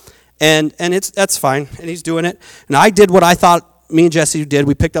 And that's fine. And he's doing it. And I did what I thought me and Jesse did.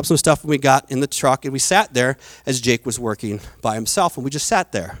 We picked up some stuff and we got in the truck, and we sat there as Jake was working by himself, and we just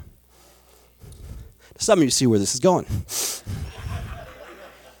sat there. Some of you see where this is going.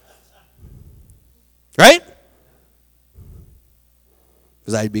 Right?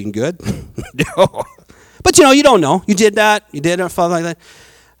 Was I being good? No. But you don't know. You did that. You did it, like that.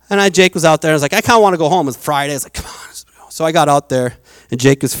 And Jake was out there. I was like, I kind of want to go home. It was Friday. I was like, come on. So I got out there, and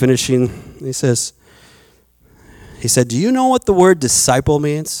Jake was finishing. He said, do you know what the word disciple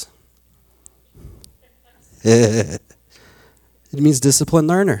means? It means disciplined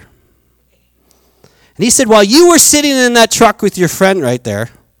learner. And he said, while you were sitting in that truck with your friend right there,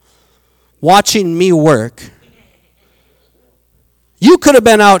 watching me work, you could have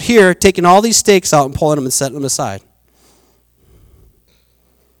been out here taking all these steaks out and pulling them and setting them aside.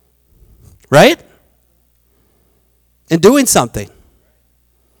 Right? And doing something.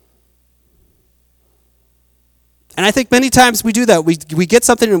 And I think many times we do that. We get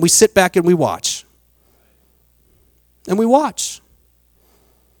something and we sit back and we watch. And we watch.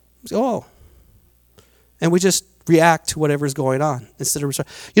 Oh. And we just react to whatever's going on instead of,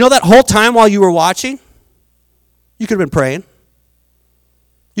 that whole time while you were watching, you could have been praying.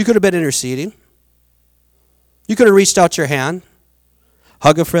 You could have been interceding. You could have reached out your hand,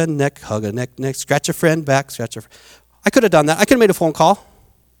 hug a friend, hug a neck, scratch a friend, back, scratch a friend. I could have done that. I could have made a phone call.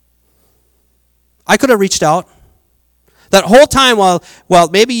 I could have reached out. That whole time while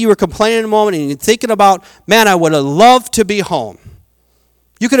maybe you were complaining a moment and you're thinking about, man, I would have loved to be home.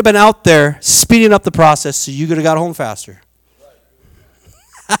 You could have been out there speeding up the process so you could have got home faster.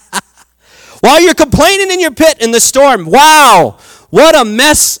 While you're complaining in your pit in the storm, wow, what a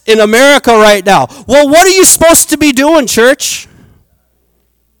mess in America right now. Well, what are you supposed to be doing, church?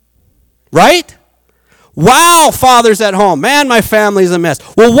 Right? Wow, fathers at home. Man, my family's a mess.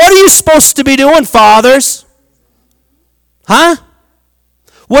 Well, what are you supposed to be doing, fathers? Huh?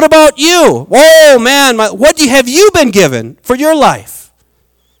 What about you? Oh, man, what have you been given for your life?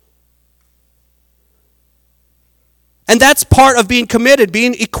 And that's part of being committed,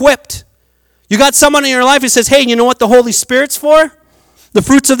 being equipped. You got someone in your life who says, hey, you know what the Holy Spirit's for? The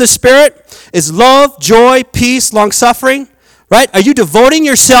fruits of the Spirit is love, joy, peace, long-suffering. Right? Are you devoting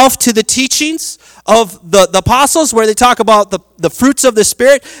yourself to the teachings of the apostles where they talk about the fruits of the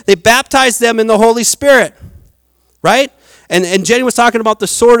Spirit? They baptize them in the Holy Spirit. Right? And Jenny was talking about the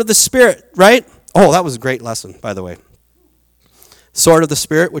sword of the Spirit. Right? Oh, that was a great lesson, by the way. Sword of the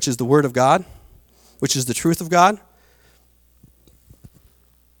Spirit, which is the Word of God, which is the truth of God.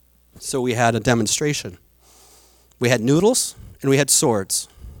 So we had a demonstration. We had noodles and we had swords.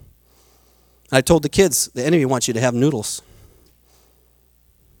 And I told the kids, the enemy wants you to have noodles.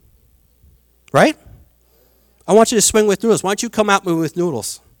 Right? I want you to swing with noodles. Why don't you come at me with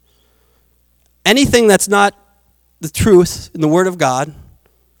noodles? Anything that's not the truth in the Word of God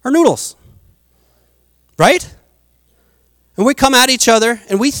are noodles. Right? And we come at each other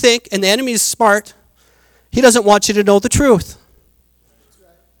and we think, and the enemy is smart, he doesn't want you to know the truth.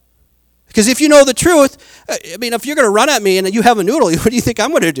 Because if you know the truth, I mean, if you're going to run at me and you have a noodle, what do you think I'm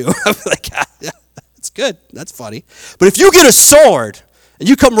going to do? I'm like, yeah, that's good. That's funny. But if you get a sword, and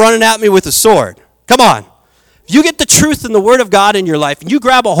you come running at me with a sword. Come on. If you get the truth and the Word of God in your life, and you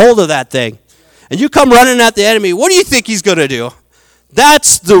grab a hold of that thing, and you come running at the enemy, what do you think he's going to do?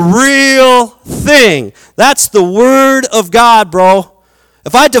 That's the real thing. That's the Word of God, bro.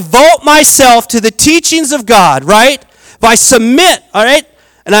 If I devote myself to the teachings of God, right? If I submit, all right?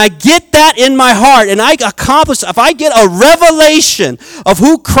 And I get that in my heart, and I accomplish, if I get a revelation of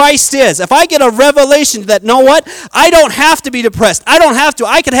who Christ is, if I get a revelation that, know what? I don't have to be depressed. I don't have to.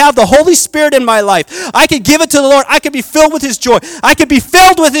 I could have the Holy Spirit in my life. I could give it to the Lord. I could be filled with His joy. I could be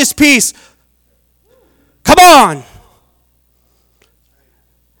filled with His peace. Come on.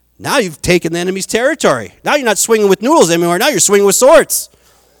 Now you've taken the enemy's territory. Now you're not swinging with noodles anymore. Now you're swinging with swords.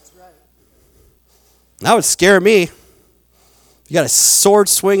 That would scare me. You got a sword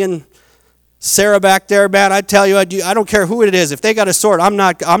swinging Sarah back there, man. I tell you, I don't care who it is. If they got a sword, I'm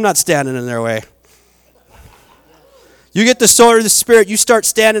not standing in their way. You get the sword of the Spirit, you start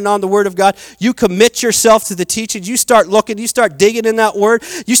standing on the Word of God, you commit yourself to the teachings, you start looking, you start digging in that Word,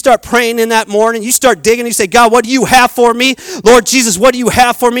 you start praying in that morning, you start digging, you say, God, what do you have for me? Lord Jesus, what do you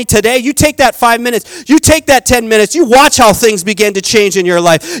have for me today? You take that 5 minutes, you take that 10 minutes, you watch how things begin to change in your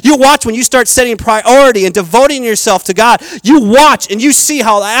life. You watch when you start setting priority and devoting yourself to God. You watch and you see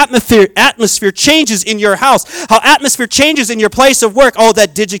how the atmosphere changes in your house, how atmosphere changes in your place of work. Oh,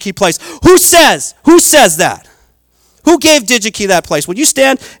 that DigiKey place. Who says that? Who gave DigiKey that place? When you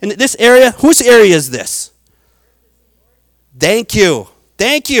stand in this area, whose area is this? Thank you.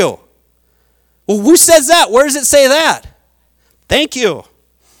 Thank you. Well, who says that? Where does it say that? Thank you.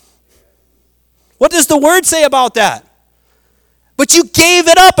 What does the Word say about that? But you gave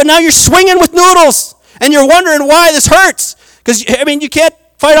it up, and now you're swinging with noodles, and you're wondering why this hurts. Because, I mean, you can't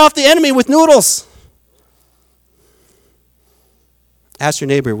fight off the enemy with noodles. Ask your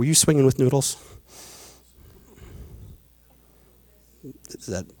neighbor, were you swinging with noodles? Is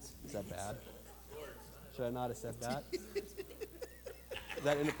that bad? Should I not have said that? Is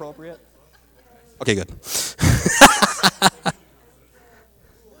that inappropriate? Okay, good.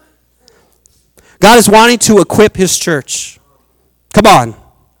 God is wanting to equip His church. Come on.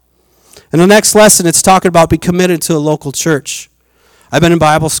 In the next lesson, it's talking about be committed to a local church. I've been in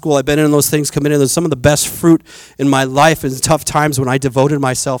Bible school. I've been in those things, committed. There's some of the best fruit in my life in tough times when I devoted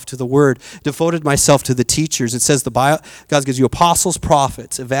myself to the Word, devoted myself to the teachers. It says the Bible, God gives you apostles,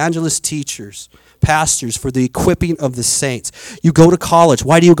 prophets, evangelists, teachers, pastors for the equipping of the saints. You go to college.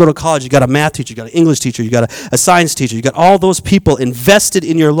 Why do you go to college? You got a math teacher, you got an English teacher, you got a science teacher, you got all those people invested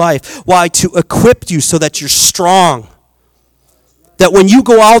in your life. Why? To equip you so that you're strong. That when you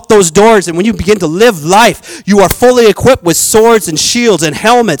go out those doors and when you begin to live life, you are fully equipped with swords and shields and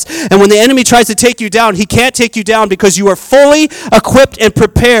helmets. And when the enemy tries to take you down, he can't take you down because you are fully equipped and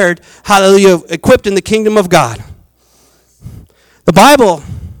prepared, hallelujah, equipped in the kingdom of God. The Bible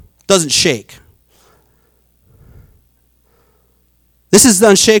doesn't shake. This is the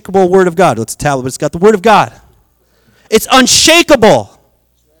unshakable Word of God. It's a tablet, but it's got the Word of God. It's unshakable.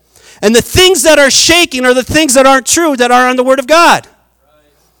 And the things that are shaking are the things that aren't true, that are on the Word of God.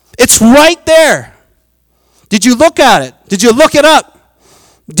 It's right there. Did you look at it? Did you look it up?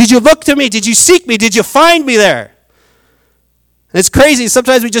 Did you look to me? Did you seek me? Did you find me there? And it's crazy.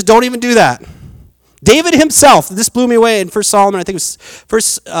 Sometimes we just don't even do that. David himself, this blew me away in 1 Solomon, I think it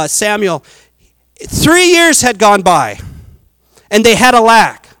was 1 Samuel, 3 years had gone by, and they had a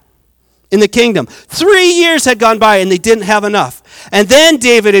lack in the kingdom. 3 years had gone by, and they didn't have enough. And then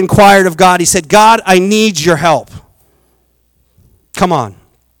David inquired of God. He said, God, I need your help. Come on.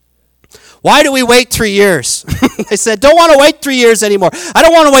 Why do we wait 3 years? I said, don't want to wait 3 years anymore. I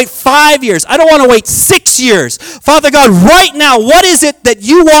don't want to wait 5 years. I don't want to wait 6 years. Father God, right now, what is it that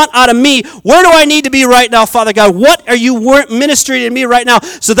you want out of me? Where do I need to be right now, Father God? What are you ministering to me right now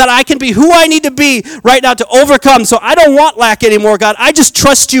so that I can be who I need to be right now to overcome? So I don't want lack anymore, God. I just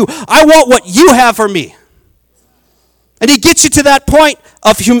trust you. I want what you have for me. And he gets you to that point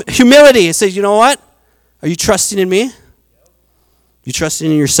of humility. He says, you know what? Are you trusting in me? You trusting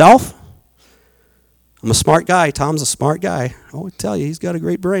in yourself? I'm a smart guy. Tom's a smart guy. I tell you, he's got a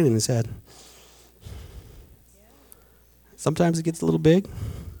great brain in his head. Sometimes it gets a little big.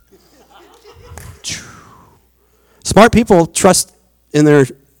 Smart people trust in their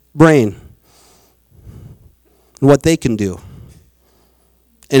brain and what they can do.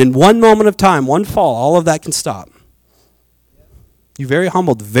 And in one moment of time, one fall, all of that can stop. You're very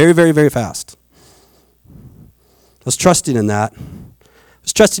humbled very, very, very fast. I was trusting in that. I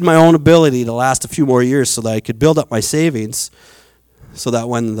was trusting my own ability to last a few more years so that I could build up my savings so that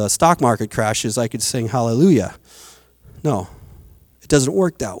when the stock market crashes, I could sing hallelujah. No, it doesn't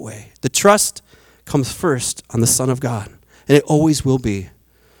work that way. The trust comes first on the Son of God, and it always will be,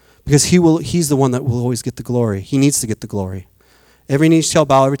 because he's the one that will always get the glory. He needs to get the glory. Every knee shall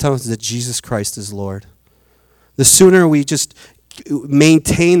bow, every tongue that Jesus Christ is Lord. The sooner we just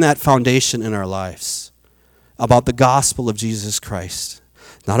maintain that foundation in our lives about the gospel of Jesus Christ,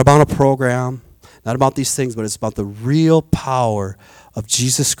 not about a program, not about these things, but it's about the real power of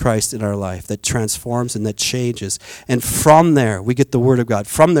Jesus Christ in our life that transforms and that changes. And from there, we get the Word of God.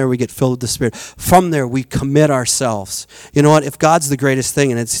 From there, we get filled with the Spirit. From there, we commit ourselves. You know what? If God's the greatest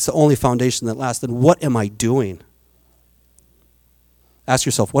thing and it's the only foundation that lasts, then what am I doing? Ask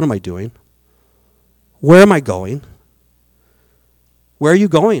yourself, what am I doing? Where am I going? Where are you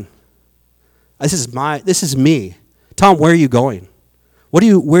going? This is me. Tom, where are you going?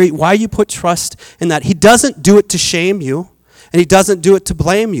 Why you put trust in that? He doesn't do it to shame you, and he doesn't do it to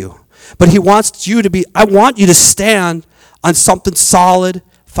blame you. But he wants you to be, I want you to stand on something solid,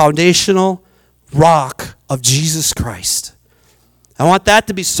 foundational rock of Jesus Christ. I want that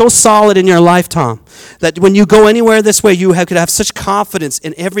to be so solid in your life, Tom, that when you go anywhere this way, you could have such confidence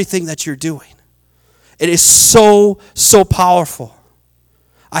in everything that you're doing. It is so, so powerful.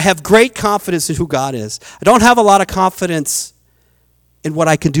 I have great confidence in who God is. I don't have a lot of confidence in what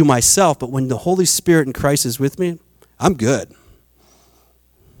I can do myself, but when the Holy Spirit and Christ is with me, I'm good.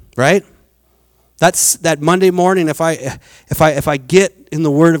 Right? That's that Monday morning, if I get in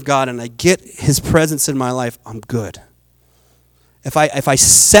the Word of God and I get His presence in my life, I'm good. If I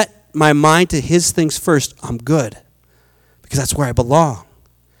set my mind to His things first, I'm good. Because that's where I belong.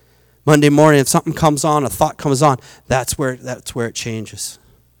 Monday morning, if something comes on, a thought comes on, that's where it changes.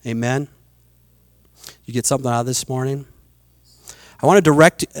 Amen? You get something out of this morning? I want to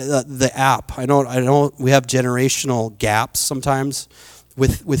direct the app. I know we have generational gaps sometimes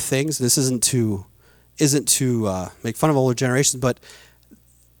with things. This isn't to make fun of older generations, but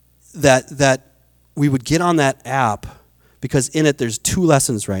that we would get on that app, because in it there's 2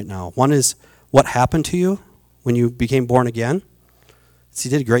 lessons right now. One is what happened to you when you became born again. So he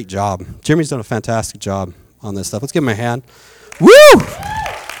did a great job. Jeremy's done a fantastic job on this stuff. Let's give him a hand. Woo!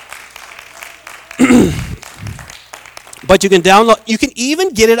 But you can download, you can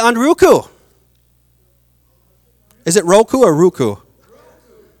even get it on Roku. Is it Roku or Roku?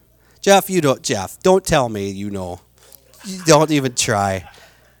 Jeff, don't tell me you know. You don't even try.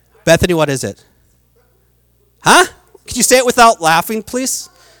 Bethany, what is it? Huh? Could you say it without laughing, please?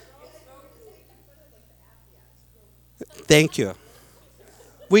 Thank you.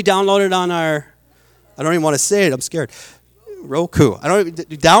 We downloaded on our, I don't even want to say it, I'm scared. Roku.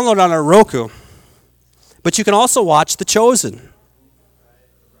 Download on our Roku. But you can also watch The Chosen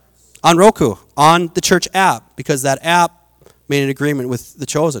on Roku, on the church app, because that app made an agreement with The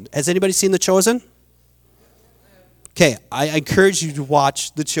Chosen. Has anybody seen The Chosen? Okay, I encourage you to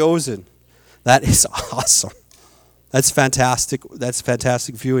watch The Chosen. That is awesome. That's fantastic. That's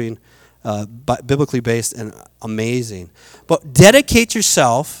fantastic viewing, biblically based and amazing. But dedicate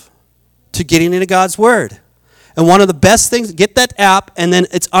yourself to getting into God's Word. And one of the best things, get that app, and then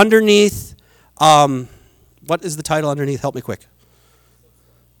it's underneath, what is the title underneath? Help me quick.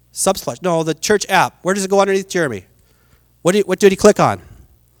 Subsplash. No, the church app. Where does it go underneath, Jeremy? What did he click on?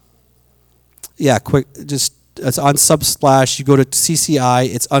 Yeah, quick. Just It's on Subsplash. You go to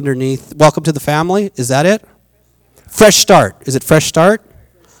CCI. It's underneath. Welcome to the family. Is that it? Fresh Start. Is it Fresh Start?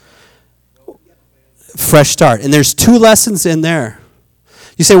 Fresh Start. And there's 2 lessons in there.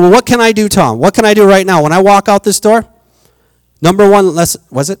 You say, well, what can I do, Tom? What can I do right now? When I walk out this door, number 1 lesson,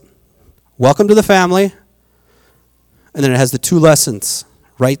 was it? Welcome to the family. And then it has the 2 lessons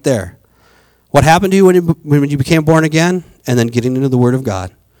right there. What happened to you when you became born again? And then getting into the Word of God.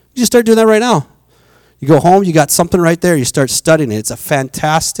 You just start doing that right now. You go home, you got something right there, you start studying it. It's a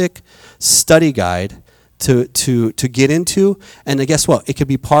fantastic study guide to get into. And then guess what? It could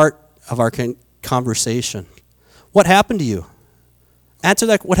be part of our conversation. What happened to you? Answer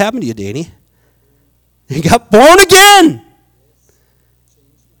that. What happened to you, Danny? You got born again.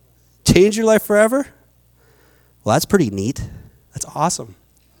 Change your life forever? Well, that's pretty neat. That's awesome.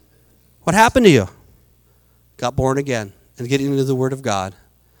 What happened to you? Got born again and getting into the Word of God.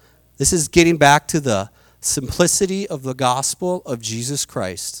 This is getting back to the simplicity of the gospel of Jesus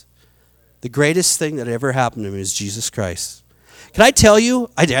Christ. The greatest thing that ever happened to me is Jesus Christ. Can I tell you,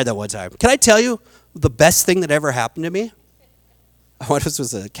 I did that one time. Can I tell you the best thing that ever happened to me? This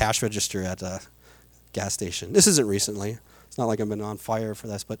was a cash register at a gas station. This isn't recently. It's not like I've been on fire for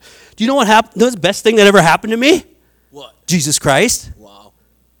this, but do you know what happened? The best thing that ever happened to me? What? Jesus Christ. Wow.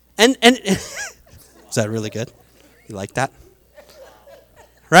 And is that really good? You like that?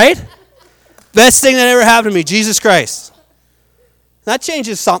 Right? Best thing that ever happened to me, Jesus Christ. That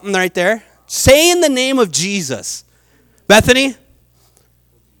changes something right there. Saying the name of Jesus. Bethany?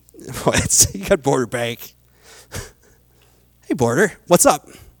 You got Border Bank. Hey, Border, what's up?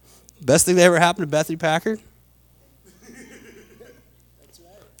 Best thing that ever happened to Bethany Packard?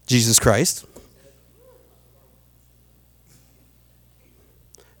 Jesus Christ.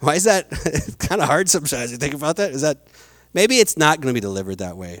 Why is that? It's kind of hard sometimes to think about that. Is that maybe it's not going to be delivered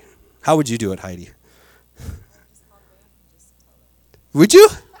that way? How would you do it, Heidi? Would you?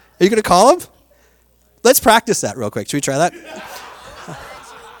 Are you going to call him? Let's practice that real quick. Should we try that?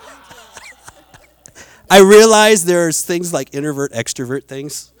 I realize there's things like introvert, extrovert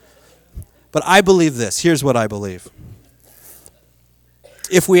things. But I believe this. Here's what I believe.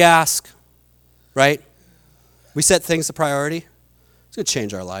 If we ask, right? We set things a priority. It's going to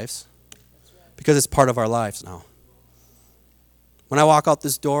change our lives. Because it's part of our lives now. When I walk out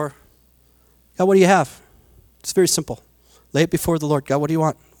this door, God, what do you have? It's very simple. Lay it before the Lord. God, what do you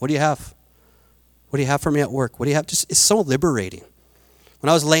want? What do you have? What do you have for me at work? What do you have? Just, it's so liberating. When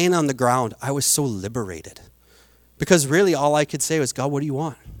I was laying on the ground, I was so liberated. Because really all I could say was, God, what do you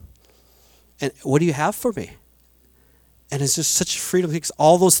want? And what do you have for me? And it's just such freedom because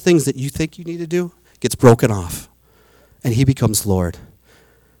all those things that you think you need to do gets broken off. And he becomes Lord.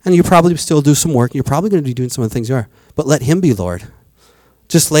 And you probably still do some work. You're probably going to be doing some of the things you are. But let him be Lord.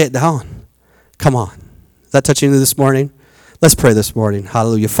 Just lay it down. Come on. Is that touching you this morning? Let's pray this morning.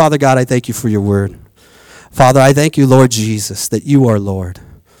 Hallelujah. Father God, I thank you for your word. Father, I thank you, Lord Jesus, that you are Lord.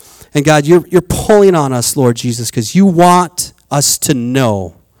 And God, you're pulling on us, Lord Jesus, because you want us to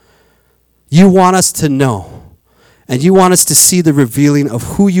know. You want us to know. And you want us to see the revealing of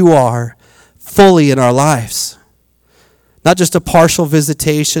who you are fully in our lives. Not just a partial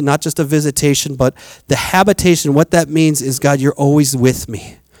visitation, not just a visitation, but the habitation. What that means is, God, you're always with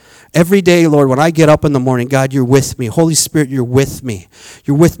me. Every day, Lord, when I get up in the morning, God, you're with me. Holy Spirit, you're with me.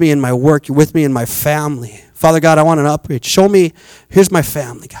 You're with me in my work. You're with me in my family. Father God, I want an upgrade. Show me, here's my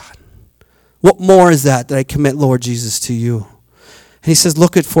family, God. What more is that I commit, Lord Jesus, to you? And he says,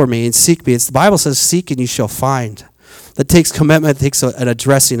 look it for me and seek me. The Bible says, seek and you shall find. That takes commitment, it takes an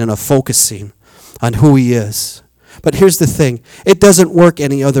addressing and a focusing on who he is. But here's the thing. It doesn't work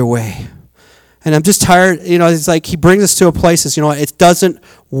any other way. And I'm just tired, it's like he brings us to a place that's, it doesn't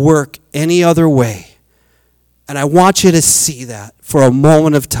work any other way. And I want you to see that for a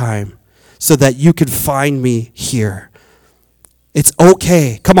moment of time so that you can find me here. It's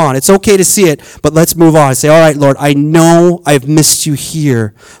okay. Come on, it's okay to see it, but let's move on. Say, all right, Lord, I know I've missed you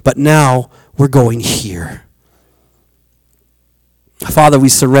here, but now we're going here. Father, we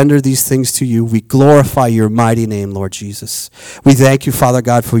surrender these things to you. We glorify your mighty name, Lord Jesus. We thank you, Father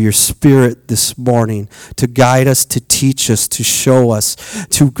God, for your spirit this morning to guide us, to teach us, to show us,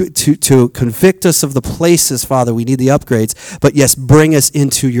 to convict us of the places, Father, we need the upgrades. But yes, bring us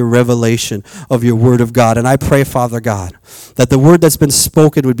into your revelation of your word of God. And I pray, Father God, that the word that's been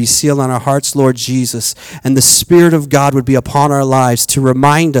spoken would be sealed on our hearts, Lord Jesus, and the Spirit of God would be upon our lives to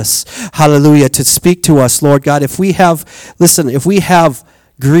remind us, hallelujah, to speak to us, Lord God. If we have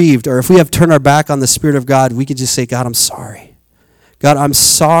grieved or if we have turned our back on the Spirit of God, we could just say, God, I'm sorry. God, I'm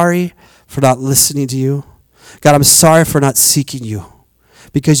sorry for not listening to you. God, I'm sorry for not seeking you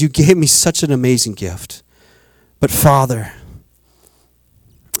because you gave me such an amazing gift. But Father,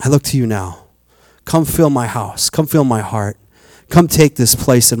 I look to you now. Come fill my house. Come fill my heart. Come take this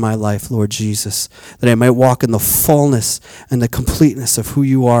place in my life, Lord Jesus, that I might walk in the fullness and the completeness of who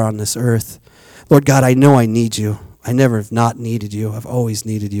you are on this earth. Lord God, I know I need you. I never have not needed you. I've always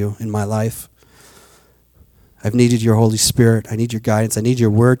needed you in my life. I've needed your Holy Spirit. I need your guidance. I need your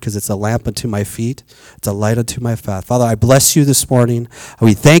word because it's a lamp unto my feet. It's a light unto my path. Father, I bless you this morning.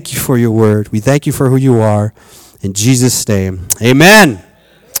 We thank you for your word. We thank you for who you are. In Jesus' name, amen.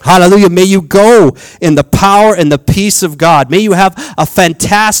 Hallelujah. May you go in the power and the peace of God. May you have a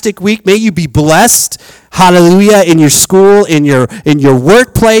fantastic week. May you be blessed. Hallelujah. In your school, in your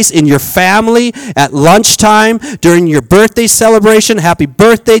workplace, in your family, at lunchtime, during your birthday celebration. Happy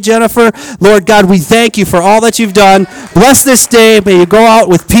birthday, Jennifer. Lord God, we thank you for all that you've done. Bless this day. May you go out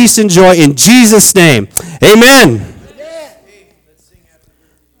with peace and joy in Jesus' name. Amen.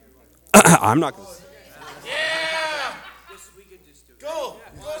 I'm not going to.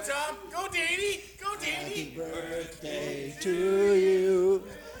 Happy birthday to you.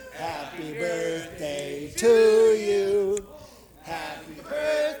 Happy birthday to you. Happy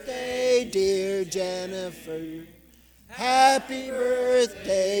birthday, dear Jennifer. Happy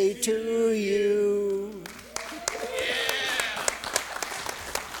birthday to